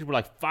 Man, some tickets were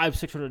like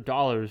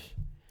 $500-$600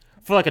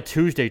 for like a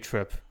Tuesday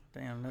trip.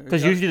 Damn.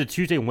 Because usually the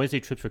Tuesday and Wednesday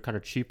trips are kind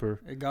of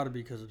cheaper. It got to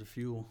be because of the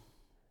fuel.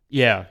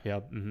 Yeah,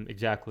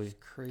 exactly. It's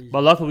crazy.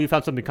 But luckily, we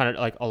found something kind of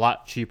like a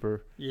lot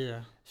cheaper.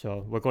 Yeah.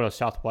 So we're going to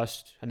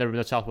Southwest. I've never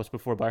been to Southwest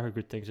before, but I heard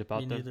good things about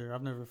Me them. neither.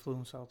 I've never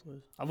flown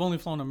Southwest. I've only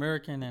flown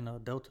American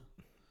and Delta.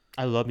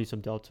 I love me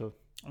some Delta.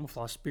 I'm gonna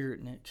fly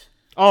Spirit next.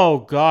 Oh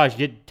gosh,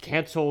 get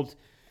canceled,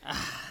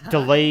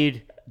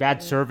 delayed,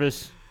 bad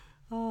service.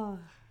 I'm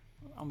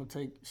gonna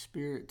take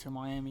Spirit to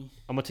Miami.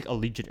 I'm gonna take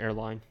Allegiant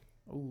Airline.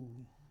 Ooh.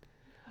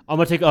 I'm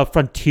gonna take a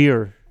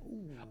Frontier.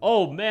 Ooh.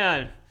 Oh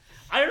man,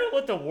 I don't know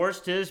what the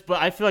worst is,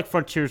 but I feel like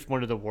Frontier is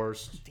one of the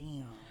worst.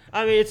 Damn.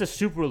 I mean, it's a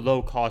super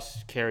low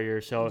cost carrier,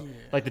 so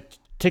like the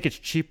ticket's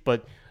cheap,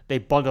 but they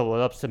bundle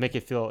it up to make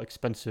it feel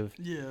expensive.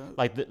 Yeah.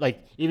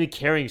 Like even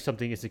carrying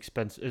something is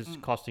expensive, is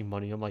costing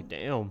money. I'm like,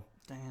 damn.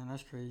 Damn,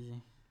 that's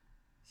crazy.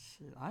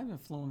 Shit, I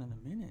haven't flown in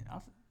a minute.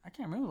 I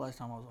can't remember the last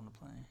time I was on the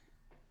plane.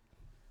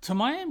 To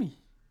Miami.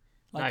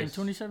 Like in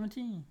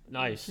 2017.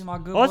 Nice. See my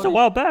good that's a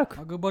while back.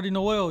 My good buddy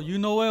Noel. You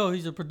Noel,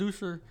 he's a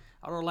producer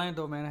out of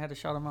Orlando, man. I had to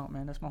shout him out,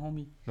 man. That's my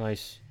homie.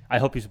 Nice. I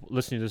hope he's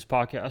listening to this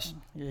podcast.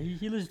 Yeah,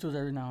 he listens to us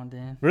every now and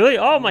then. Really?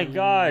 Oh my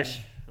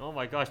gosh. Oh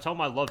my gosh. Tell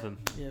him I love him.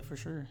 Yeah, for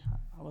sure.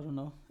 I'll let him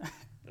know.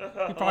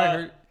 He probably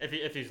heard.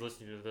 If he's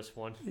listening to this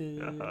one.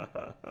 Yeah.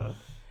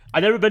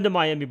 I've never been to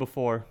Miami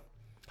before.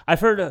 I've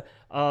heard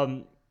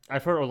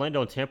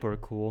Orlando and Tampa are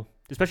cool,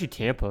 especially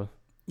Tampa.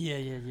 Yeah.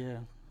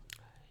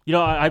 You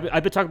know,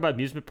 I've been talking about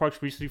amusement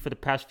parks recently for the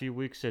past few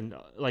weeks, and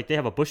like they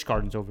have a Busch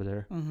Gardens over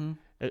there. Mm-hmm.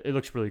 It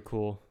looks really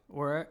cool.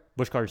 Where at?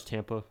 Busch Gardens,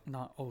 Tampa.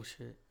 No, oh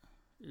shit.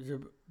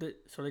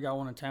 So they got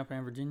one in Tampa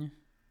and Virginia?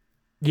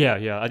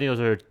 Yeah. I think those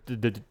are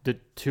the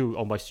two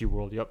on my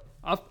SeaWorld. Yep.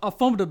 I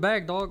fumbled the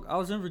bag, dog. I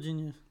was in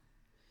Virginia.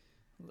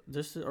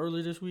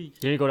 Early this week.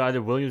 Did you go to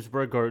either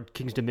Williamsburg or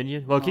Kings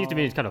Dominion? Well, Kings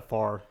Dominion is kind of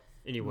far,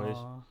 anyways.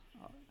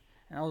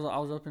 And I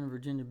was up in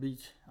Virginia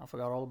Beach. I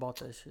forgot all about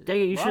that shit. Dang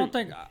it, you should. I don't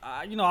think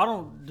I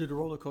don't do the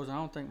roller coaster. I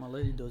don't think my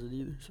lady does it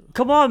either. So.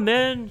 Come on,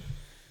 man.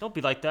 Don't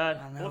be like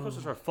that. Roller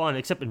coasters are fun,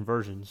 except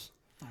inversions.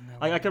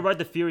 I could ride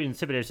the Fury and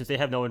Intimidator since they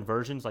have no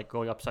inversions, like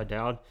going upside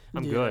down.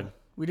 I'm good.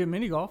 We did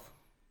mini golf.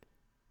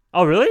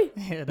 Oh, really?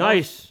 Yeah.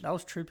 Nice. That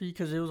was trippy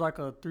because it was like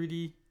a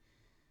 3D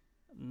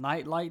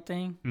night light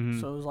thing. Mm-hmm.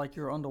 So it was like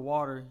you're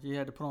underwater. You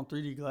had to put on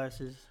 3D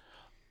glasses.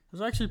 It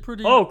was actually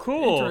pretty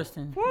cool.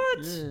 Interesting.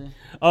 What?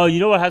 Yeah. You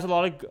know what has a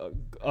lot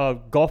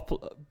of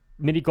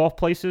mini golf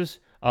places?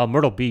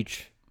 Myrtle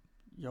Beach.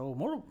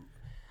 Yo,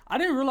 I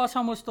didn't realize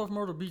how much stuff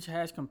Myrtle Beach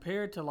has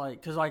compared to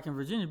because in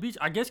Virginia Beach,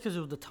 I guess because it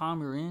was the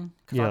time we were in.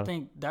 Because I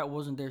think that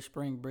wasn't their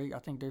spring break. I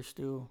think they're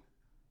still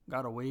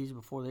got a ways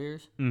before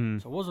theirs. Mm-hmm.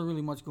 So it wasn't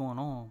really much going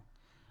on.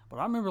 But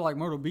I remember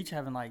Myrtle Beach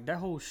having that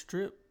whole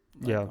strip.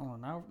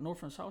 On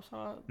north and south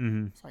side.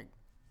 Mm-hmm. It's like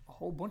a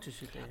whole bunch of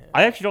shit they had.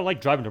 I actually don't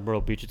like driving to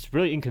Myrtle Beach. It's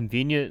really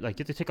inconvenient. Like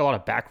you have to take a lot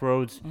of back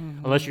roads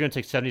unless you're gonna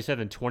take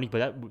 77 and 20,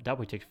 but that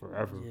way takes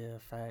forever. Yeah,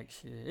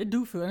 facts. Yeah. It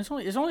do feel. And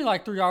it's only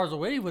like 3 hours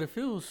away, but it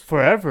feels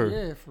forever.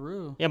 Yeah, for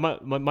real. Yeah,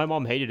 my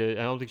mom hated it.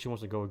 I don't think she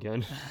wants to go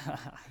again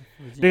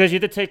because you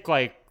have to take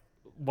the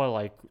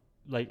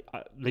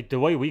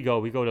way we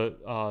go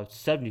to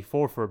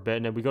 74 for a bit,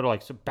 and then we go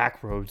to some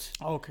back roads.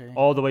 Okay.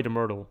 All the way to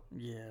Myrtle.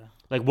 Yeah.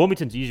 Like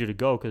Wilmington's easier to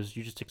go because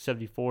you just take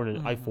 74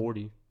 and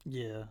I-40.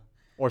 Yeah.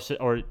 Or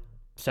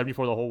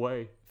 74 the whole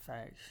way.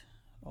 Facts.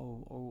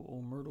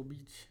 Oh, Myrtle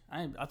Beach.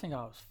 I think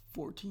I was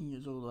 14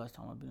 years old last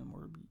time I've been in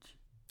Myrtle Beach.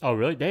 Oh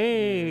really?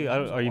 Dang.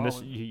 Yeah, are you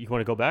you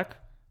want to go back?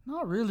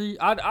 Not really.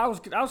 I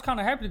was kind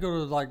of happy to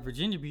go to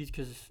Virginia Beach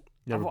because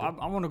I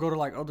want to go to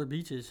other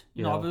beaches.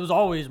 You know, it was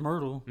always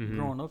Myrtle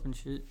growing up and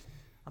shit.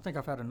 I think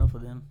I've had enough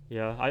of them.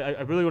 Yeah,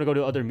 I really want to go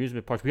to other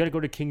amusement parks. We got to go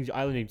to Kings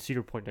Island and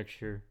Cedar Point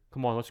next year.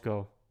 Come on, let's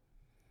go.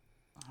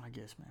 I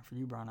guess, man. For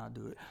you, Brian, I'll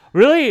do it.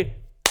 Really?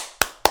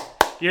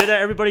 You hear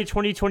that, everybody?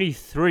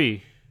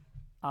 2023.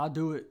 I'll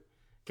do it.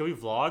 Can we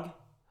vlog?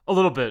 A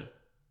little bit.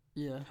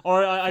 Yeah.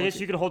 Or I guess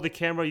you can hold the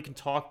camera, you can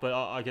talk, but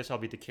I guess I'll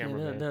be the camera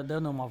man. They'll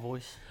know my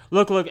voice.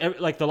 Look,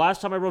 like the last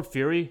time I rode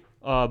Fury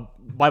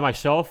by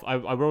myself, I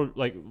rode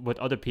with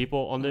other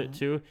people on it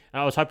too,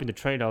 and I was hyping the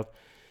train up.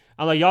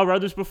 I'm like, y'all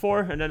rode this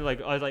before? And then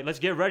I was like, let's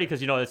get ready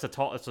because it's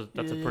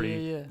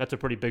a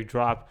pretty big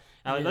drop.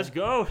 And I'm like, let's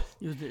go.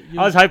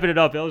 I was hyping it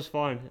up. It was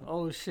fun.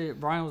 Oh shit,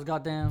 Brian was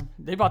goddamn.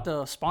 They about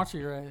to sponsor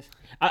your ass.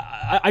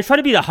 I try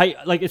to be the hype,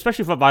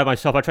 especially if I'm by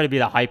myself. I try to be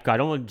the hype guy. I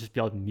don't want to just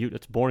be able to mute.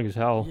 It's boring as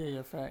hell.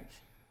 Yeah, facts.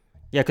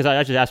 Yeah, because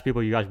I just asked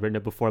people, you guys written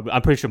it before, but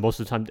I'm pretty sure most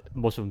of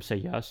them say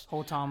yes.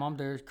 Whole time I'm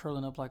there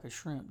curling up like a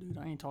shrimp, dude.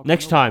 I ain't talking.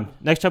 Next time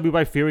we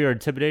ride Fury or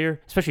Intimidator,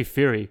 especially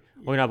Fury,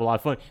 we're gonna have a lot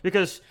of fun.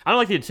 Because I don't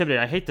like the Intimidator.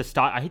 I hate the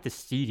style. I hate the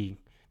seating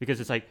because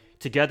it's like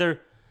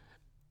together.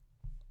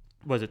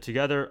 Was it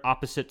together,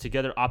 opposite?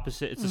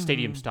 It's the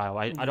stadium style.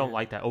 I don't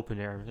like that open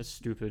air. That's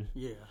stupid.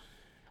 Yeah.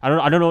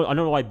 I don't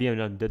know why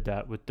BMW did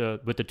that with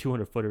the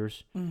 200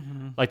 footers.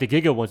 Mm-hmm. Like the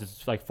Giga ones,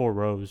 it's like 4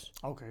 rows.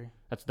 Okay.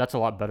 That's a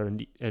lot better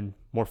and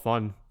more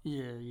fun.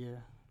 Yeah.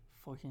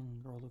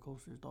 Fucking roller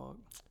coasters, dog.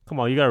 Come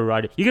on, you gotta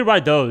ride it. You can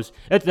ride those.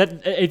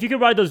 If you can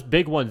ride those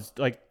big ones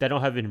that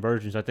don't have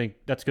inversions, I think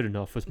that's good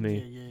enough with me.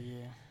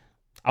 Yeah.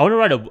 I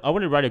want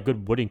to ride a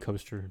good wooden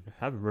coaster.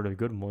 I haven't ridden a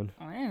good one.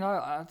 Man,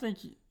 I think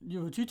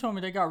you told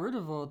me they got rid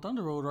of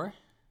Thunder Road, right?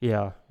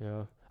 Yeah,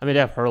 yeah. I mean, they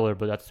have Hurler,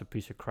 but that's a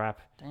piece of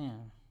crap.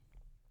 Damn.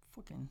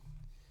 Fucking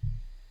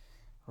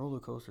roller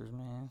coasters,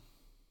 man.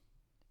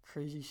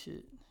 Crazy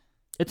shit.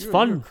 It's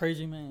fun. You're a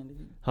crazy man,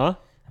 dude. Huh?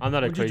 I'm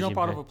not a crazy man. Would you jump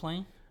out of a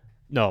plane?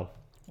 No.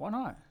 Why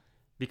not?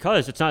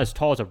 Because it's not as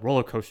tall as a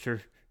roller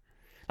coaster.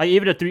 Like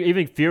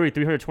even Fury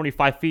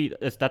 325 feet,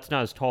 that's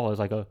not as tall as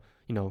like a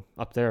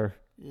up there.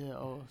 Yeah.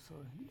 Oh,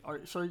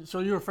 so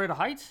you're afraid of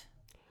heights?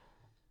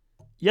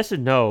 Yes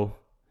and no.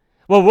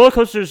 Well, roller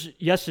coasters,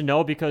 yes and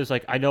no, because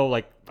like I know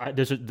like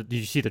did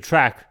you see the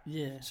track?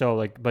 Yeah. So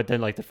like, but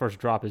then like the first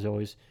drop is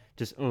always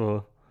just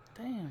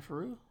Damn, for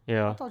real?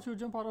 Yeah. I thought you would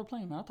jump out of a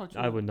plane, man.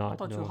 I would not. I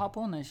thought you would hop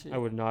on that shit. I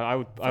would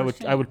not.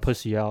 I would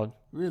pussy out.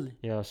 Really?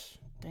 Yes.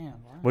 Damn.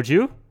 Bro. Would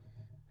you?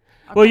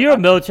 Well, you're a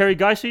military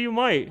guy, so you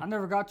might. I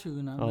never got to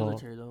in the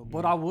military though,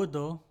 but I would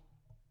though.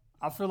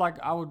 I feel like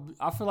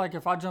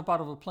if I jump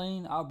out of a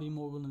plane, I'd be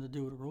more willing to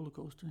deal with a roller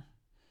coaster.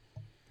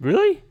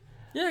 Really?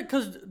 Yeah,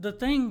 because the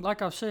thing,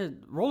 like I've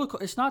said,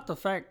 it's not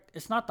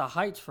the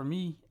heights for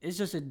me. It's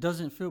just it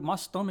doesn't feel, my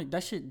stomach,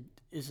 that shit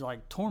is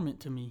like torment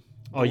to me.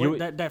 Oh,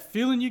 that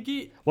feeling you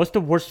get? What's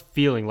the worst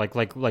feeling? Like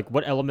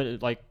what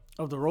element, like...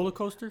 Of the roller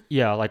coaster?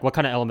 Yeah, like what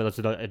kind of element? Is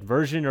it an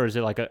inversion, or is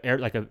it like a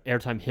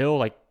airtime hill,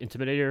 like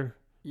Intimidator?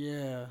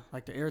 Yeah,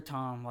 like the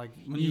airtime, like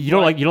when you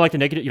don't like the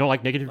negative. You don't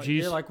like negative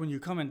G's. Yeah, like when you're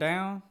coming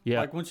down. Yeah.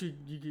 Like once you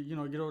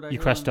get over that. You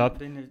crest up.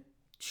 Then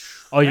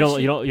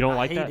you don't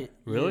like that? it.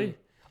 Really?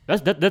 Yeah.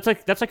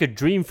 That's like a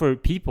dream for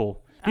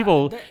people.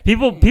 People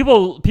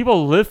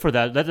live for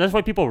that. That's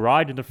why people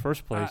ride in the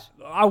first place.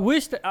 I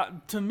wish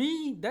that to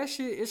me that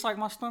shit. It's like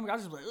my stomach. I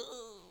just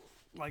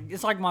like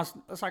it's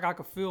like I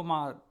could feel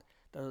my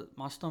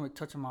stomach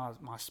touching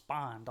my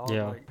spine, dog.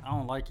 Yeah. Like I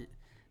don't like it.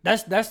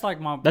 That's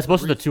like my. That's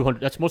most of the 200.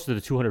 That's most of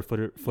the 200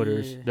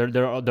 footers. Yeah.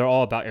 They're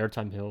all about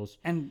airtime hills.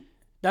 And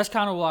that's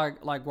kind of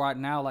like right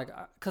now, like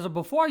because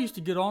before I used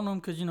to get on them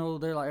because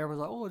they're like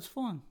everyone's like, oh, it's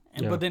fun.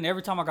 But then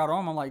every time I got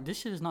on, I'm like, this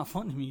shit is not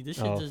fun to me. This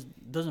shit just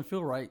doesn't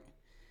feel right.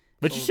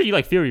 But you said you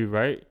like Fury,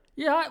 right?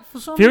 Yeah, for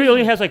some Fury reason,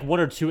 only has like 1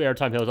 or 2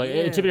 airtime hills. Like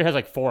Intimidator has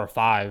like 4 or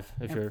 5.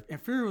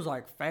 And Fury was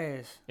like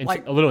fast,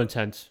 like a little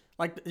intense.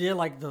 Like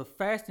the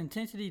fast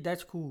intensity.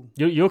 That's cool.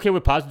 You okay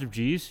with positive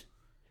G's?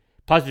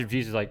 Positive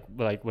G's is like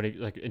when it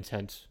like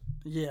intense.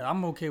 Yeah,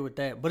 I'm okay with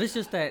that. But it's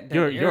just that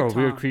you're a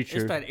weird creature.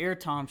 It's that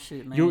airtime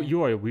shit, man.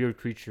 You are a weird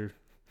creature.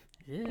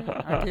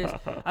 Yeah, I guess.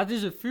 I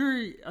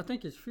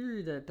think it's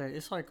Fury that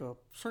it's like a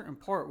certain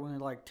part when it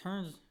like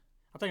turns.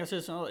 I think I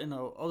said something in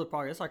the other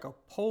part. It's like a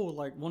pole,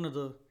 like one of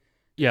the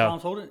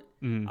times holding it.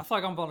 I feel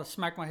like I'm about to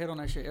smack my head on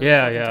that shit.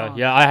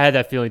 Yeah. I had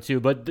that feeling too.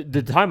 But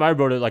the time I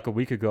rode it like a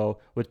week ago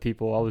with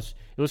people, it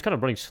was kind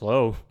of running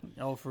slow.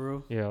 Oh, for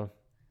real? Yeah.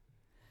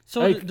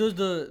 So does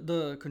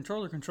the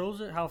controller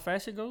controls it? How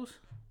fast it goes?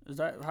 Is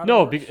that how?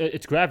 No,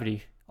 it's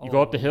gravity. You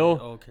go up the hill.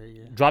 Okay,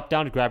 yeah. Drop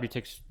down, gravity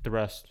takes the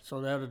rest. So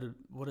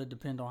would it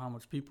depend on how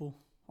much people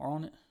are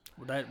on it?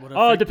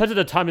 It depends on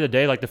the time of the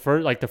day. Like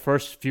the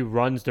first few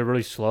runs, they're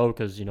really slow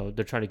because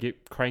they're trying to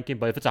get cranking.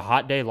 But if it's a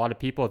hot day, a lot of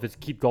people. If it's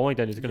keep going,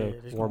 then it's gonna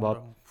warm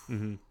up.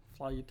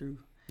 Fly you through.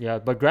 Yeah,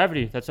 but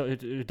gravity,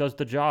 it does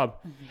the job.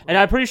 And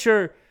I'm pretty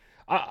sure,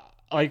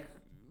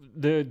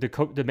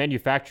 the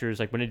manufacturers,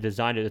 like when they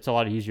designed it, it's a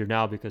lot easier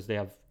now because they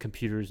have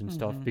computers and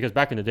stuff. Because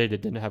back in the day, they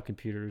didn't have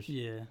computers.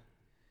 Yeah.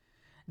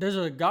 There's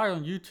a guy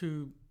on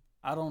YouTube.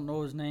 I don't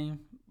know his name,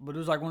 but it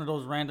was like one of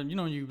those random.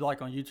 When you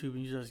like on YouTube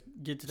and you just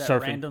get to that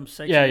random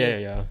section.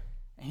 Yeah.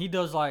 And he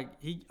does I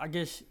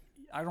guess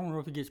I don't know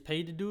if he gets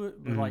paid to do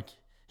it, but like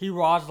he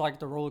rides like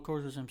the roller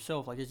coasters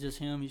himself. Like it's just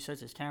him. He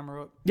sets his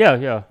camera up.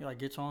 Yeah. He like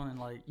gets on and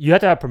like. You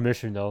have to have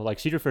permission though. Like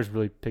Cedar Fair's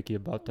really picky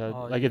about that.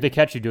 If they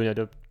catch you doing that,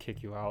 they'll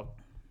kick you out.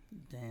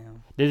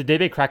 Damn. They've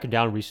been cracking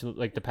down recently,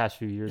 like the past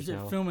few years now.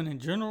 Is it filming in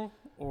general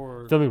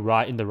or filming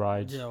in the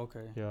rides? Yeah.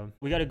 Okay. Yeah.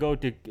 We got to go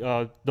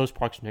to those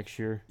parks next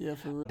year. Yeah,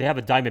 for real. They have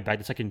a Diamondback.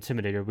 It's like an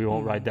Intimidator. We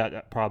won't ride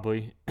that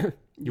probably.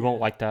 You won't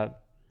like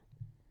that.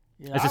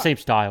 Yeah, it's the same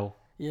style.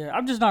 Yeah,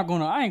 I'm just not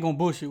gonna. I ain't gonna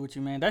bullshit with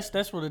you, man.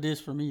 That's what it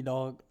is for me,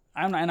 dog.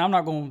 I'm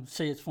not gonna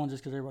say it's fun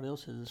just because everybody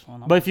else says it's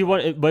fun. But if we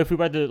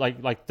ride the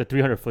like the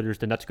 300 footers,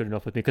 then that's good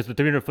enough with me because the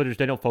 300 footers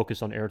they don't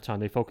focus on airtime.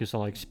 They focus on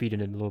like speed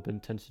and a little bit of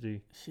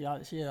intensity. I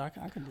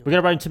can do. We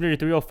gotta ride Intimidator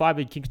 305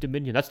 in King's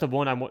Dominion. That's the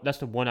one I want. That's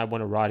the one I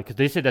want to ride because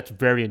they say that's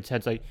very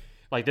intense.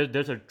 Like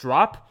there's a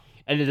drop.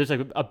 And then there's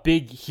like a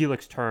big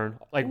helix turn,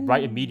 like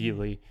right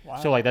immediately. Wow.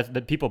 So like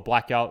the people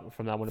black out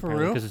from that one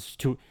apparently because it's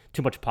too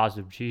much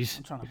positive G's.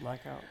 I'm trying to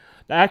black out.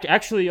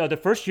 Actually, the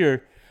first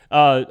year,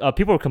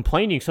 people were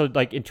complaining. So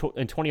like in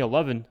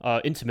 2011,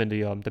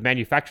 Intamin, the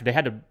manufacturer, they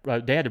had to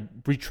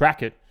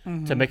retrack it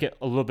to make it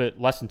a little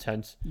bit less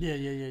intense. Yeah.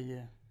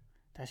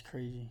 That's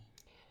crazy.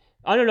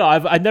 I don't know.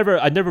 I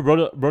never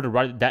rode a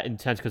ride that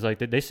intense because like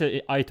they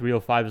said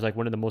I-305 is like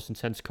one of the most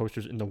intense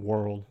coasters in the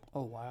world.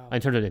 Oh wow! In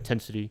terms of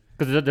intensity,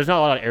 because there's not a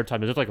lot of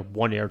airtime. There's like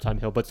one airtime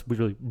hill, but it's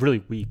really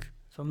really weak.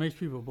 So it makes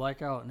people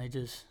black out and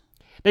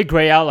they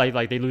gray out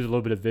like they lose a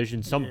little bit of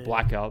vision. Some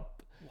black out.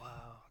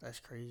 Wow, That's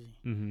crazy.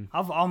 Mm-hmm.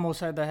 I've almost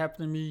had that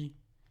happen to me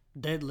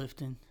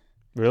deadlifting.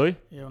 Really?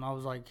 Yeah, when I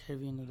was like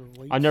heavy into the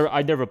weights.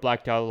 I never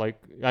blacked out. Like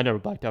I never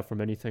blacked out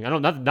from anything. I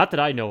don't not that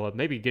I know of.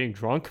 Maybe getting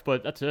drunk,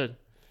 but that's it.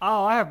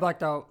 Oh, I have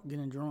blacked out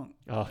getting drunk.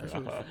 Oh.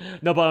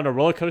 No, but on a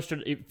roller coaster,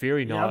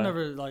 Fury, no. Yeah, I've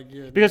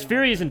never because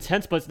Fury is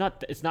intense, but it's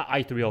not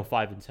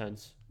I-305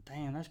 intense.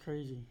 Damn, that's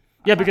crazy.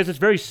 Yeah, because it's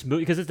very smooth.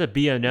 Because it's a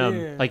B&M.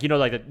 Yeah. Like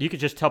you could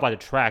just tell by the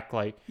track.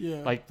 Like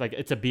Yeah. like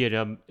it's a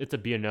B&M. It's a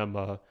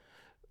B&M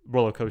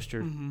roller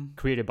coaster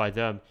created by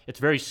them. It's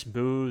very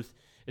smooth.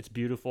 It's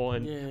beautiful,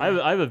 and Yeah.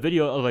 I have a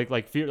video of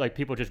like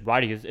people just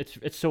riding.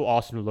 It's so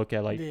awesome to look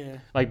at.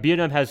 Like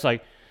B&M has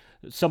like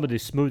some of the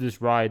smoothest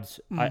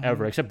rides I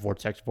ever, except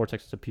Vortex.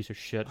 Vortex is a piece of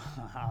shit.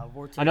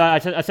 Vortex. I know I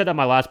said that on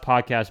my last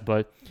podcast,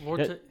 but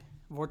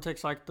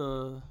Vortex like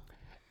the.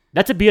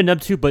 that's a B&M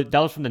too. But that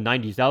was from the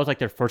 '90s. That was like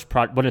their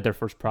one of their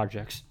first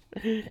projects,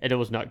 and it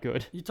was not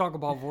good. You talk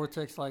about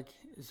Vortex like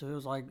so it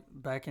was like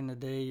back in the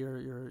day.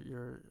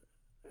 Your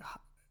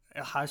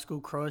a high school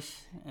crush,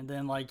 and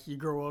then like you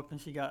grow up and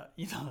she got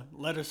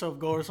let herself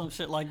go or some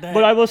shit like that.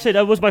 But I will say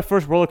that was my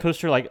first roller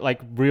coaster,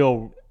 like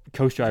real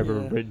coaster I've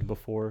ever ridden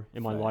before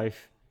in my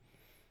life.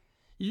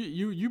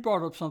 You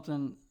brought up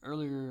something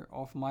earlier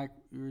off mic.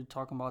 You were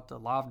talking about the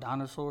live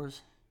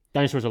dinosaurs.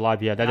 Dinosaurs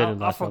Alive, yeah, that didn't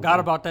last. I forgot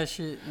about that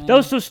shit, man. That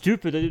was so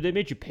stupid. They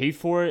made you pay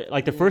for it.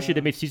 Like the first year,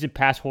 they made season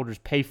pass holders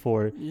pay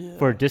for it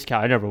for a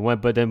discount. I never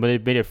went, but then when they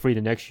made it free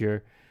the next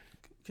year.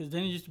 Because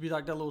then it used to be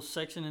like that little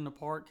section in the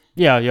park.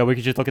 Yeah, we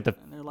could just look at the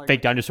like,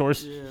 fake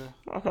dinosaurs. Yeah.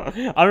 I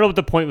don't know what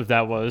the point of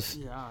that was.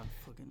 Yeah, I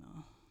fucking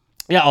know.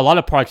 Yeah, a lot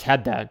of parks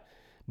had that,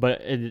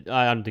 but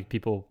I don't think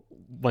people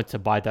went to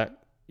buy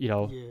that,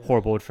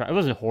 horrible attraction. It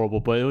wasn't horrible,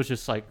 but it was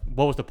just like,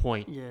 what was the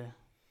point? Yeah.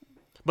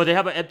 But they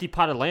have an empty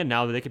pot of land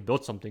now that they could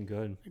build something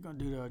good. They're going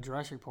to do the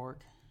Jurassic Park.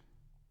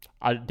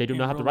 They do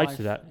not have the rights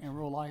to that. In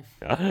real life.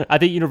 I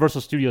think Universal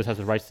Studios has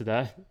the rights to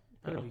that.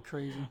 That'd be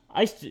crazy.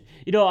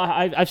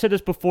 I've said this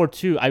before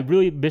too. I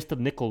really miss the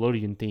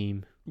Nickelodeon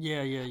theme.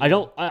 Yeah. I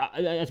don't.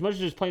 As much as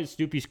just playing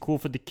Snoopy's cool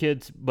for the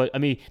kids, but I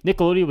mean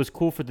Nickelodeon was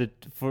cool for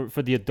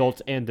the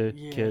adults and the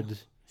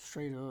kids.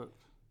 Straight up,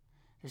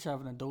 they should have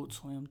an Adult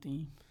Swim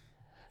theme.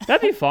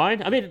 That'd be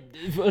fine. I mean,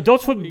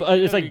 Adult Swim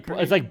is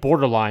like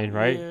borderline,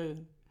 right? Yeah,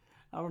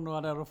 I don't know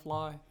how that'll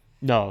fly.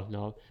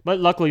 No.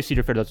 But luckily,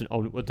 Cedar Fair doesn't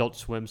own Adult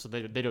Swim, so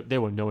they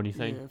wouldn't know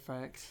anything. Yeah,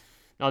 facts.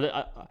 No,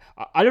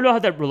 I don't know how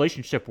that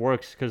relationship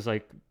works because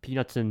like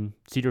Peanuts and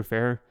Cedar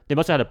Fair, they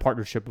must have had a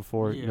partnership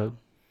before,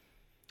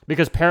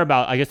 because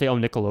Paramount, I guess they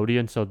own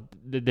Nickelodeon, so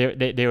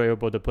they were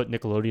able to put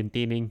Nickelodeon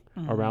theming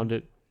around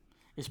it.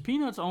 Is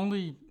Peanuts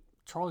only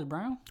Charlie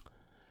Brown?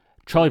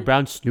 Charlie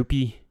Brown,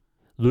 Snoopy,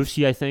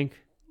 Lucy, I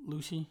think.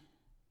 Lucy.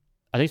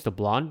 I think it's the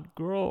blonde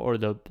girl or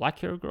the black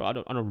hair girl. I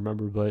don't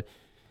remember, but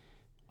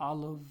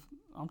I'm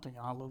thinking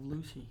I Love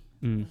Lucy.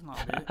 That's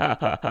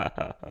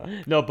not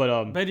it. No,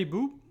 but Betty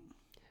Boop.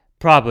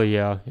 Probably,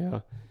 yeah.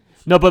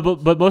 No,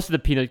 but most of the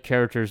Peanut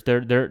characters,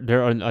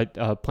 they're on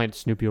Planet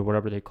Snoopy or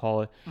whatever they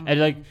call it, and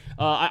like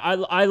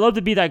I love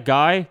to be that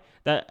guy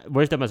that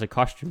wears them as a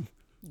costume.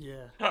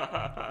 Yeah.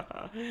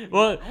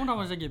 Well, I wonder how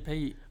much they get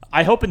paid.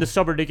 I hope in the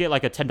summer they get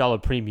like a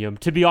 $10 premium.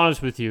 To be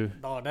honest with you.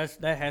 Oh,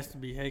 that has to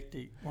be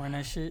hectic wearing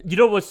that shit. You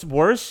know what's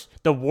worse?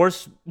 The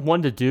worst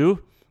one to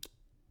do,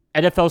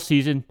 NFL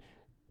season.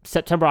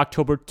 September,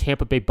 October,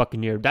 Tampa Bay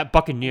Buccaneer. That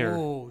Buccaneer.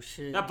 Oh,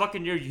 shit. That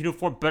Buccaneer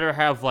uniform better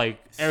have,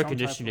 like, air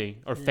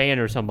conditioning or fan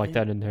or something like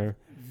that in there.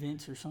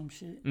 Vents or some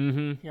shit.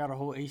 Mm-hmm. He got a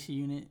whole AC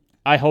unit.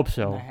 I hope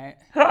so.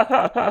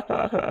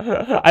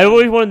 I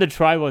always wanted to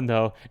try one,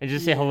 though, and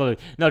just say hello.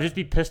 No, just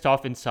be pissed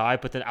off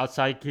inside, but then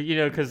outside,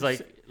 because,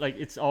 like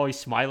it's always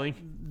smiling.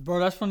 Bro,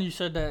 that's funny you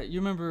said that. You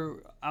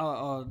remember,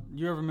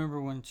 you ever remember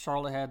when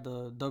Charlotte had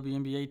the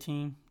WNBA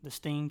team, the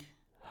Sting?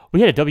 We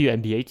had a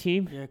WNBA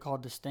team? Yeah,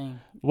 called the Sting.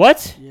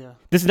 What? Yeah.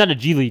 This is not a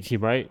G League team,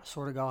 right? I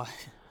swear to God.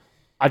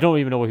 I don't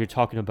even know what you're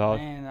talking about.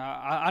 Man,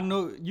 I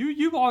know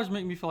you always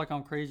make me feel like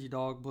I'm crazy,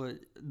 dog. But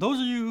those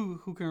of you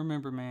who can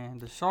remember, man,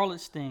 the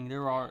Charlotte Sting,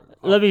 there are.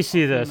 Let me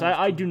see this.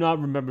 I do not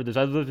remember this.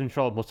 I lived in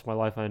Charlotte most of my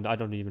life, and I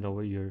don't even know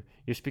what you're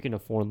speaking a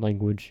foreign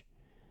language.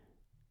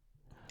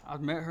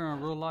 I've met her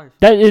in real life.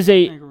 That is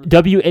a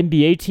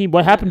WNBA team.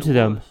 What happened to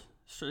them?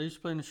 They used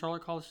to play in the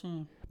Charlotte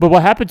Coliseum. But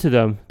what happened to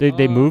them?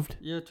 They moved?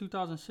 Yeah,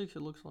 2006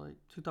 it looks like.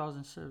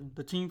 2007.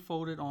 The team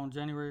folded on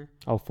January.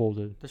 Oh,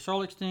 folded. The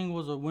Charlotte Sting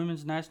was a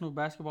women's National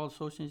Basketball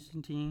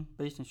Association team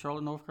based in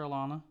Charlotte, North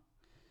Carolina.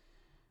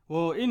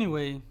 Well,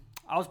 anyway,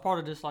 I was part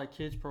of this like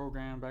kids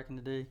program back in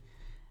the day,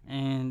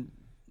 and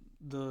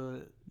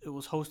it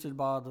was hosted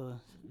by the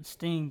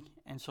Sting,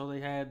 and so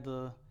they had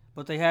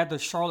the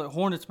Charlotte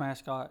Hornets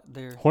mascot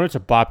there. Hornets or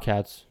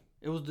Bobcats?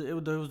 It was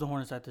the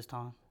Hornets at this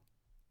time.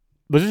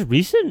 Was this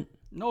recent?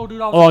 No,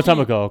 dude. I was a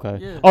time ago. Okay.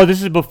 Yeah. Oh,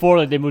 this is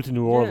before they moved to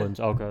New Orleans.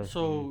 Okay.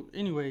 So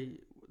anyway,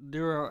 they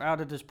were out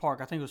at this park.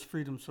 I think it was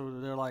Freedom. So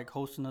they're like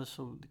hosting us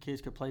so the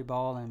kids could play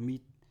ball and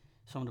meet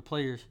some of the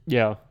players.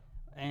 Yeah.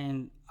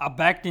 And I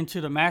backed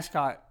into the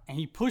mascot, and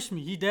he pushed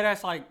me. He dead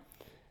ass like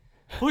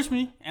pushed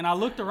me, and I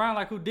looked around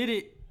like who did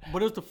it,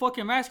 but it was the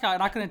fucking mascot,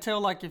 and I couldn't tell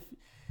like if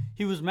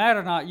he was mad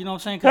or not. You know what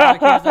I'm saying? Because like,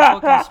 he has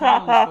that fucking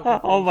smile on his fucking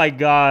face. Oh my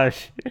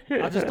gosh.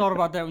 I just thought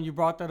about that when you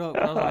brought that up.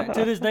 I was like,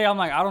 to this day, I'm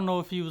like, I don't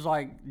know if he was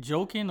like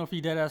joking or if he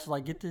dead ass was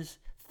like, get this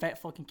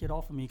fat fucking kid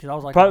off of me. Because I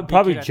was like,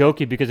 probably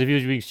joking. Because if he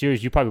was being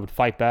serious, you probably would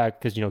fight back.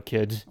 Because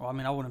kids. Well, I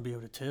mean, I wouldn't be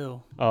able to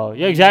tell. Oh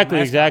yeah,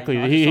 exactly.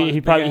 He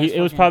probably it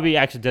was fucking, probably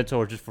accidental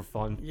or just for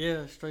fun.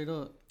 Yeah, straight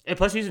up. And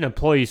plus, he's an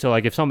employee, so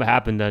like if something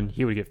happened, then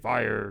he would get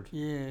fired.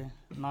 Yeah,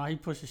 nah, he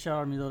pushed the shit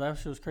out of me though. That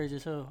shit was crazy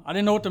as hell. I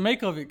didn't know what to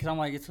make of it because I'm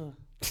like, it's a.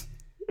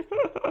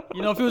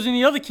 If it was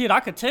any other kid, I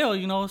could tell.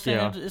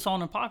 Saying it's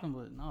on and popping,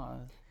 but nah.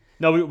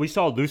 No, we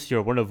saw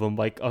Lucio, one of them,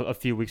 like a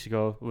few weeks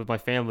ago with my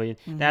family.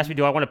 They asked me,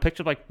 "Do I want a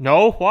picture?" I'm like,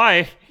 no,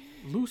 why?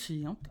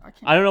 Lucy, I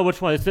can't. I don't know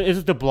which one.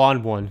 It's the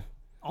blonde one.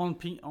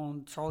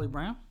 On Charlie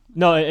Brown?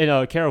 No, in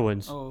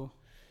Carowinds. Oh.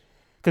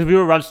 Because we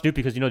were around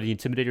Snoopy because the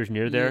Intimidator's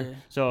near there. Yeah.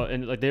 So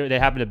and like they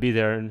happened to be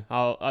there, and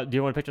do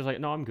you want a picture? I was like,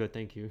 no, I'm good,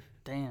 thank you.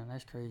 Damn,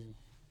 that's crazy.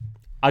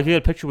 I get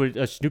a picture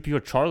with Snoopy or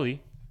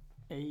Charlie.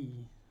 Hey,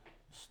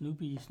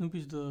 Snoopy.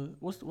 Snoopy's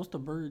what's the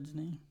bird's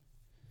name?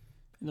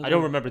 I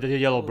don't remember the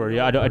yellow bird.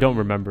 Yeah, I don't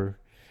remember.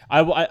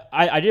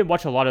 I didn't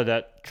watch a lot of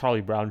that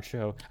Charlie Brown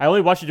show. I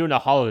only watched it during the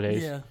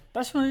holidays. Yeah,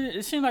 that's when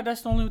it seemed like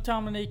that's the only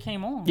time when they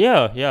came on.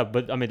 Yeah,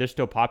 but I mean they're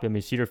still popular. I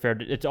mean Cedar Fair,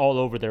 it's all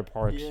over their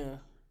parks. Yeah.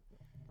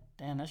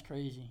 Damn, that's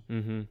crazy.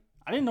 Mm-hmm.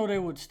 I didn't know they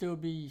would still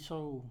be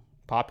so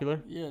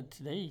popular. Yeah,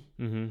 today.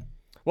 Mm-hmm.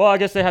 Well, I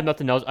guess they had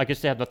nothing else. I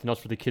guess they had nothing else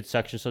for the kids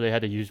section, so they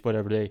had to use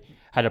whatever they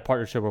had a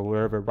partnership or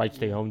whatever rights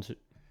they owned.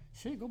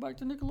 Shit, go back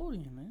to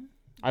Nickelodeon, man.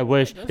 I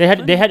wish they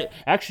had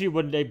actually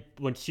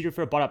when Cedar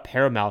Fair bought up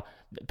Paramount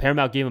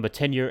gave them a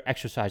 10-year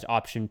exercise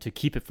option to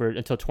keep it for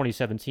until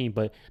 2017,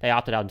 but they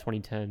opted out in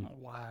 2010. Oh,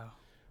 wow,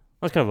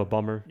 that's kind of a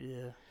bummer.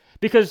 Yeah,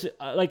 because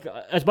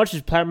as much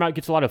as Paramount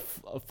gets a lot of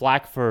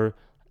flack for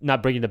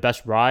not bringing the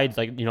best rides,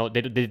 they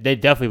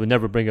definitely would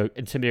never bring a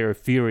Intimidator or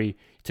Fury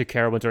to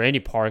Carowinds or any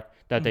park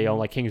that they own,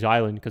 like Kings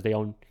Island, because they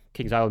owned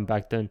Kings Island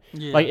back then.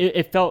 Yeah. Like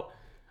it felt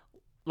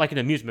like an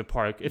amusement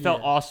park. It felt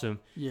awesome.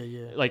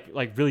 Yeah. Like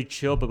really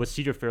chill, but with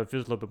Cedar Fair, it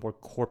feels a little bit more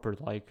corporate.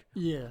 Like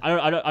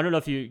I don't know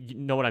if you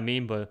know what I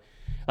mean, but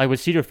like with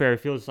Cedar Fair, it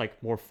feels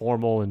like more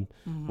formal and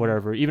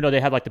whatever. Even though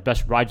they had like the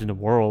best rides in the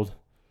world,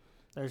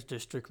 that's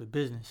just strictly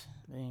business.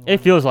 It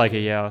feels like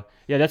it, yeah.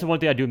 That's the one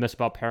thing I do miss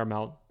about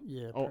Paramount.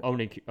 Yeah,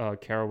 owning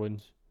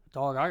Carowinds.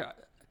 Dog,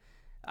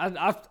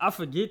 I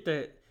forget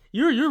that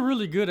you're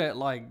really good at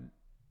like.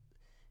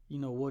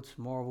 What's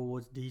Marvel,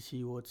 what's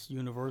DC, what's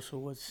Universal,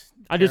 what's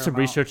I did some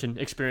research and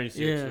experience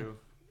here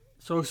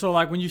too. So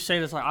like when you say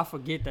this, like I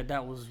forget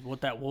that was what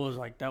that was.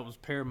 Like that was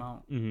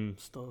Paramount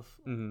stuff.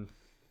 Mm-hmm.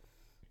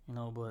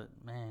 But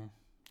man,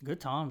 good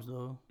times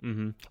though.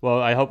 Mm-hmm.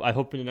 Well, I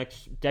hope in the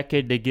next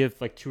decade they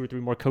give like 2 or 3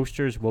 more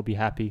coasters. We'll be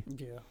happy.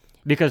 Yeah.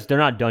 Because they're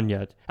not done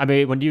yet. I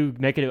mean, when you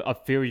make it a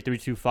Fury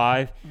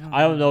 325,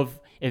 I don't know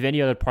if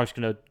any other park's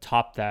gonna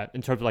top that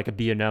in terms of like a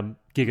B&M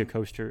Giga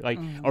Coaster. Like,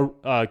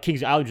 or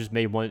Kings Island just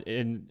made one,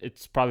 and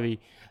it's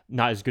probably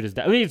not as good as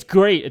that. I mean, it's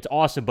great, it's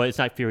awesome, but it's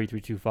not Fury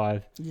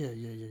 325.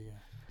 Yeah.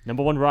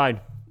 Number 1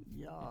 ride.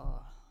 Yeah,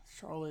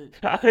 Charlotte.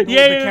 Yeah, the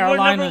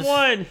Carolinas.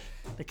 We're number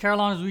 1. The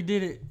Carolinas, we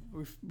did it.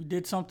 We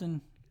did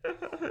something.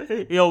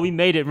 We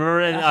made it.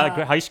 Remember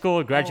in high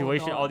school,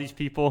 graduation, all these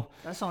people.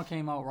 That song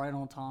came out right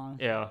on time.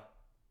 Yeah.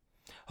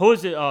 Who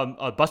was it?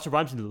 Busta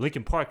Rhymes in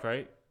Linkin Park,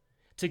 right?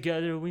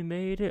 Together we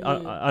made it. Yeah.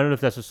 I don't know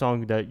if that's a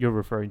song that you're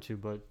referring to,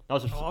 but that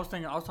was. I was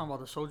talking about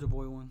the Soulja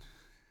Boy one.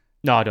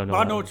 No, I don't know. But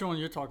I know which one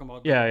you're talking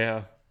about.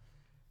 Yeah.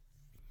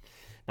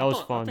 That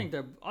was fun.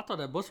 I thought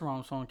that Busta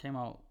Rhymes song came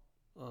out.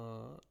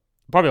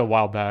 Probably a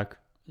while back.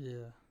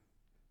 Yeah.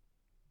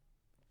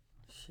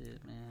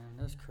 Shit, man,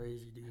 that's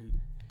crazy, dude.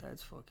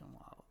 That's fucking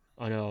wild.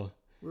 I know.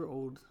 We're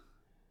old.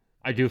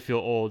 I do feel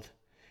old,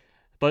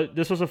 but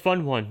this was a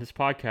fun one. This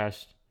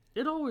podcast.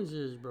 It always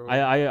is, bro.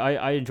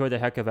 I enjoy the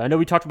heck of it. I know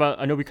we kind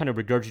of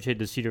regurgitated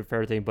the Cedar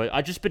Fair thing, but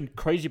I've just been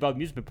crazy about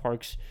amusement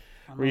parks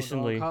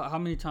recently. How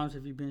many times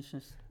have you been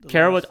since?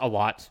 Carowinds? A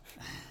lot.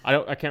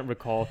 I can't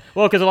recall.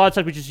 Well, because a lot of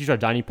times we just use our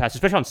dining pass,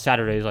 especially on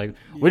Saturdays. Like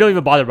we don't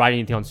even bother riding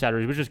anything on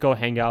Saturdays. We just go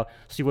hang out,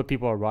 see what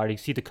people are riding,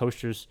 see the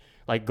coasters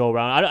like go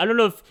around. I don't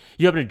know if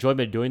you have an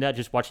enjoyment doing that,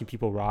 just watching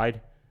people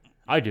ride.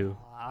 I do.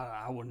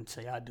 I wouldn't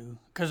say I do,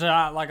 because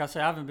like I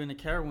said, I haven't been to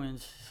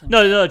Carowinds.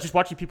 No, just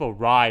watching people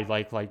ride,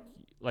 like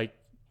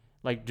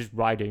just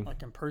riding.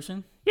 Like in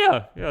person?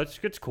 Yeah,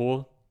 it's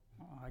cool.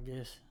 I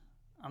guess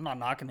I'm not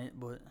knocking it,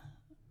 but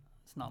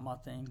it's not my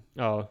thing.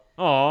 Oh,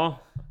 well,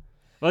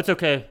 it's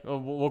okay.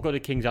 We'll go to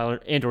Kings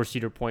Island and/or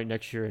Cedar Point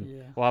next year,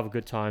 and we'll have a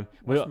good time.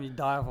 Watch me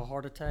die of a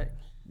heart attack.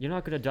 You're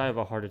not gonna die of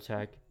a heart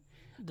attack.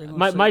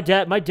 My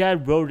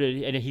dad rode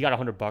it, and he got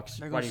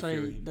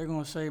 $100. They're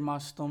gonna say my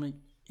stomach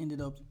ended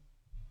up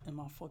in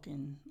my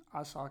fucking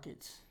eye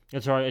sockets.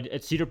 That's all right.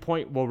 At Cedar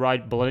Point, we'll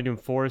ride Millennium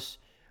Force.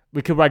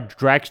 We could ride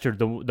Dragster,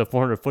 the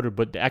 400-footer,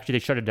 but actually they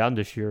shut it down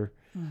this year.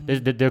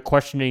 Mm-hmm. They're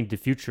questioning the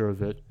future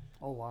of it.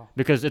 Oh, wow.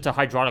 Because it's a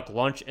hydraulic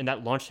launch, and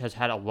that launch has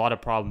had a lot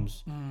of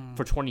problems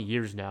for 20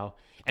 years now.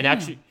 And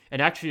actually,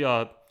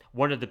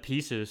 one of the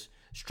pieces,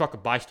 struck a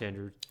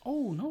bystander.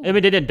 Oh no! I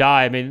mean, they didn't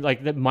die. I mean,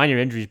 like the minor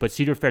injuries, but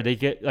Cedar Fair, they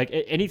get like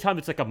anytime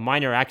it's like a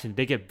minor accident,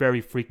 they get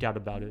very freaked out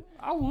about it.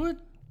 I would.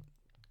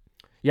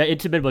 Yeah,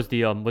 Intamin was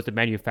the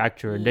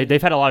manufacturer, and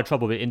they've had a lot of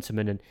trouble with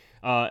Intamin,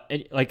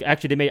 and like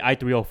actually they made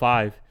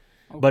I-305,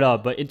 but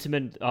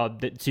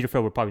Intamin, Cedar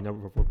Fair would probably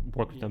never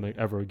work with them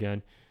ever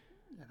again.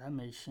 Yeah, that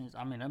makes sense.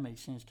 I mean, that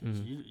makes sense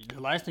because the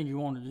last thing you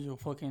want is your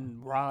fucking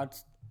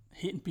rods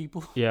hitting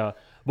people. Yeah,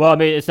 well, I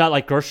mean, it's not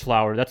like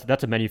Gershflower.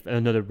 That's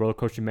another roller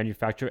coaster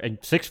manufacturer, and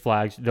Six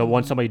Flags, the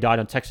one somebody died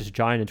on Texas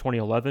Giant in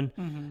 2011,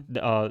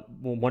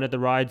 one of the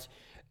rides.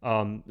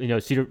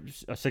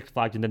 Six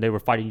Flags, and then they were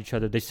fighting each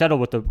other. They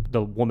settled with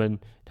the woman,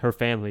 her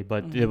family,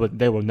 but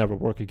they will never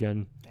work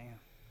again.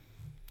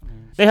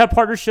 Damn. They have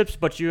partnerships,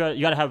 but you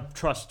got to have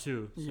trust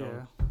too.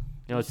 So,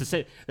 yeah. It's the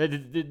same.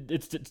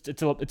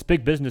 It's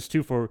big business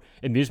too for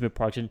amusement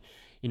parks, and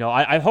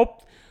I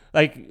hope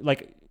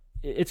like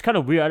it's kind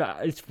of weird.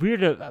 It's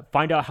weird to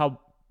find out how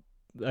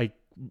like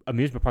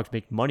amusement parks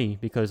make money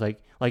because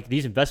like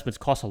these investments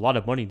cost a lot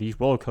of money. These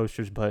roller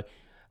coasters, but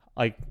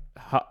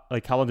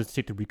how long does it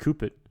take to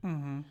recoup it? I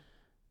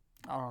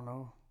don't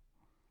know.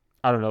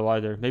 I don't know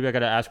either. Maybe I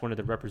gotta ask one of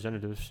the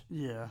representatives.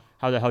 Yeah.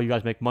 How the hell you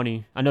guys make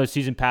money? I know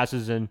season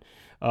passes and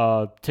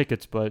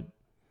tickets, but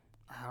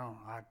I don't know.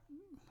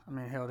 I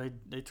mean, hell,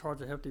 they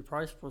charge a hefty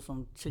price for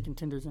some chicken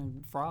tenders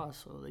and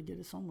fries, so they get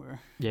it somewhere.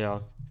 Yeah.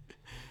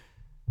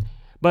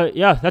 But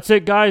yeah, that's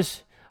it,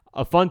 guys.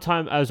 A fun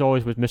time as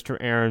always with Mr.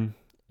 Aaron.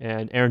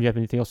 And Aaron, do you have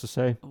anything else to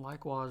say?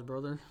 Likewise,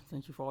 brother.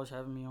 Thank you for always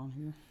having me on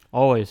here.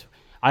 Always.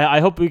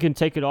 I hope we can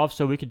take it off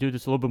so we can do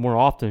this a little bit more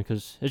often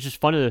because it's just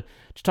fun to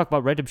just talk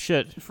about random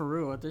shit. For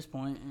real, at this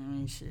point, I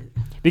mean, shit.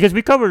 Because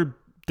we covered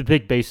the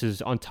big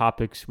bases on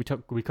topics.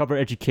 We covered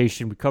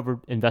education. We covered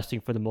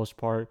investing for the most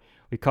part.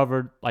 We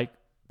covered like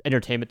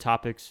entertainment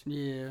topics.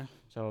 Yeah.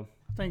 So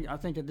I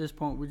think at this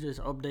point we're just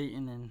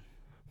updating and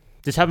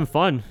just having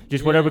fun.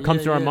 Just whatever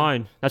comes to our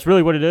mind. That's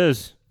really what it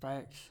is.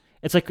 Facts.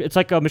 It's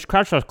like Miss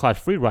Cradshaw's class,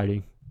 free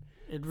writing.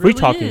 It really free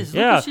talking. is.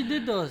 Look Yeah. what she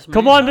did to us, man.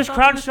 Come on, Miss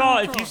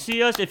Cranshaw. If you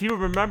see us, if you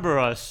remember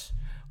us,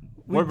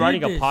 we're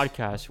writing a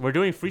podcast. We're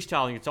doing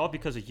freestyling. It's all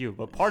because of you.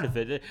 But part of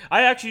it,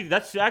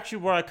 that's actually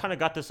where I kind of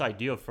got this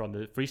idea from,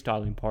 the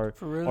freestyling part.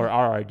 For real? Or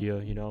our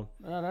idea, Yeah,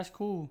 that's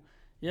cool.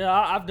 Yeah,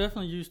 I've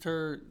definitely used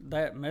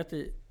that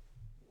method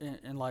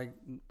in my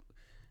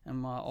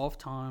off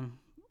time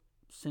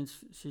since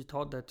she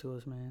taught that to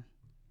us, man.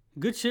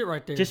 Good shit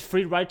right there. Just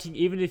free writing,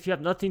 even if you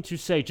have nothing to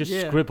say, just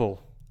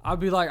scribble. I'd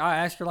be like, I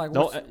ask her like,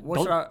 what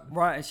should I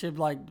write? And she'd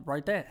be like,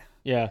 write that.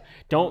 Yeah,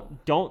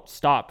 don't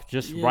stop.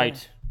 Just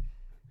write.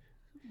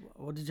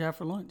 What did you have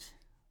for lunch?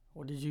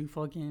 What did you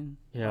fucking?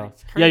 Yeah,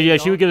 crazy, yeah.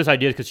 She would give us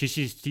ideas because she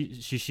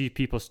sees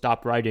people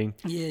stop writing.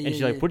 Yeah, and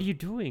she's like, "What are you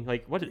doing?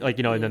 Like what? Like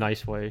in a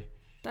nice way."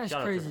 That's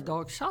crazy,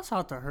 dog. Shouts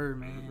out to her,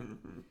 man.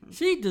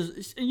 She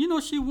does,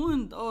 and she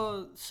won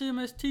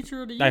CMS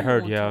Teacher of the Year. I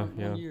heard,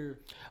 one year.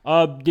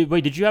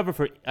 Did you have her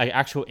for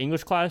actual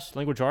English class,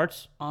 language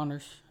arts?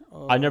 Honors.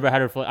 I never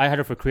had her for. I had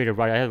her for creative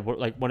writing. I had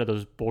like one of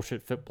those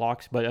bullshit fit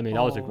blocks, but I mean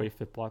that was a great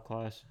fit block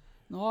class.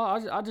 No, I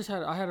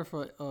had her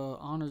for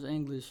honors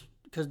English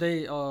because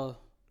they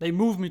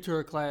moved me to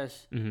her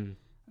class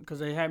because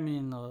they had me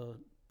in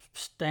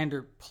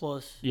standard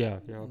plus. Yeah.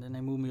 And then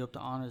they moved me up to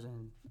honors,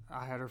 and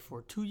I had her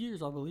for 2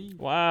 years, I believe.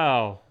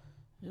 Wow.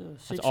 Yeah,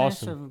 That's 6th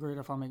awesome. and 7th grade,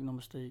 if I make no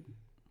mistake.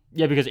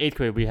 Yeah, because 8th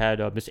grade we had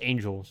Miss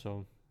Angel,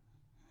 so.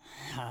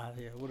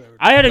 Yeah, whatever.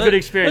 I had a good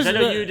experience. I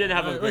know you didn't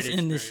have a great experience.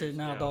 Let's end this shit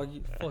now, dog.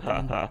 You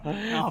fucking.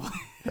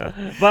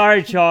 But all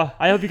right, y'all.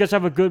 I hope you guys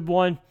have a good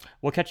one.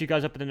 We'll catch you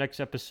guys up in the next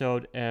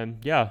episode. And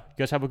yeah, you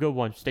guys have a good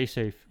one. Stay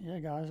safe. Yeah,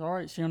 guys. All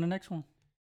right. See you on the next one.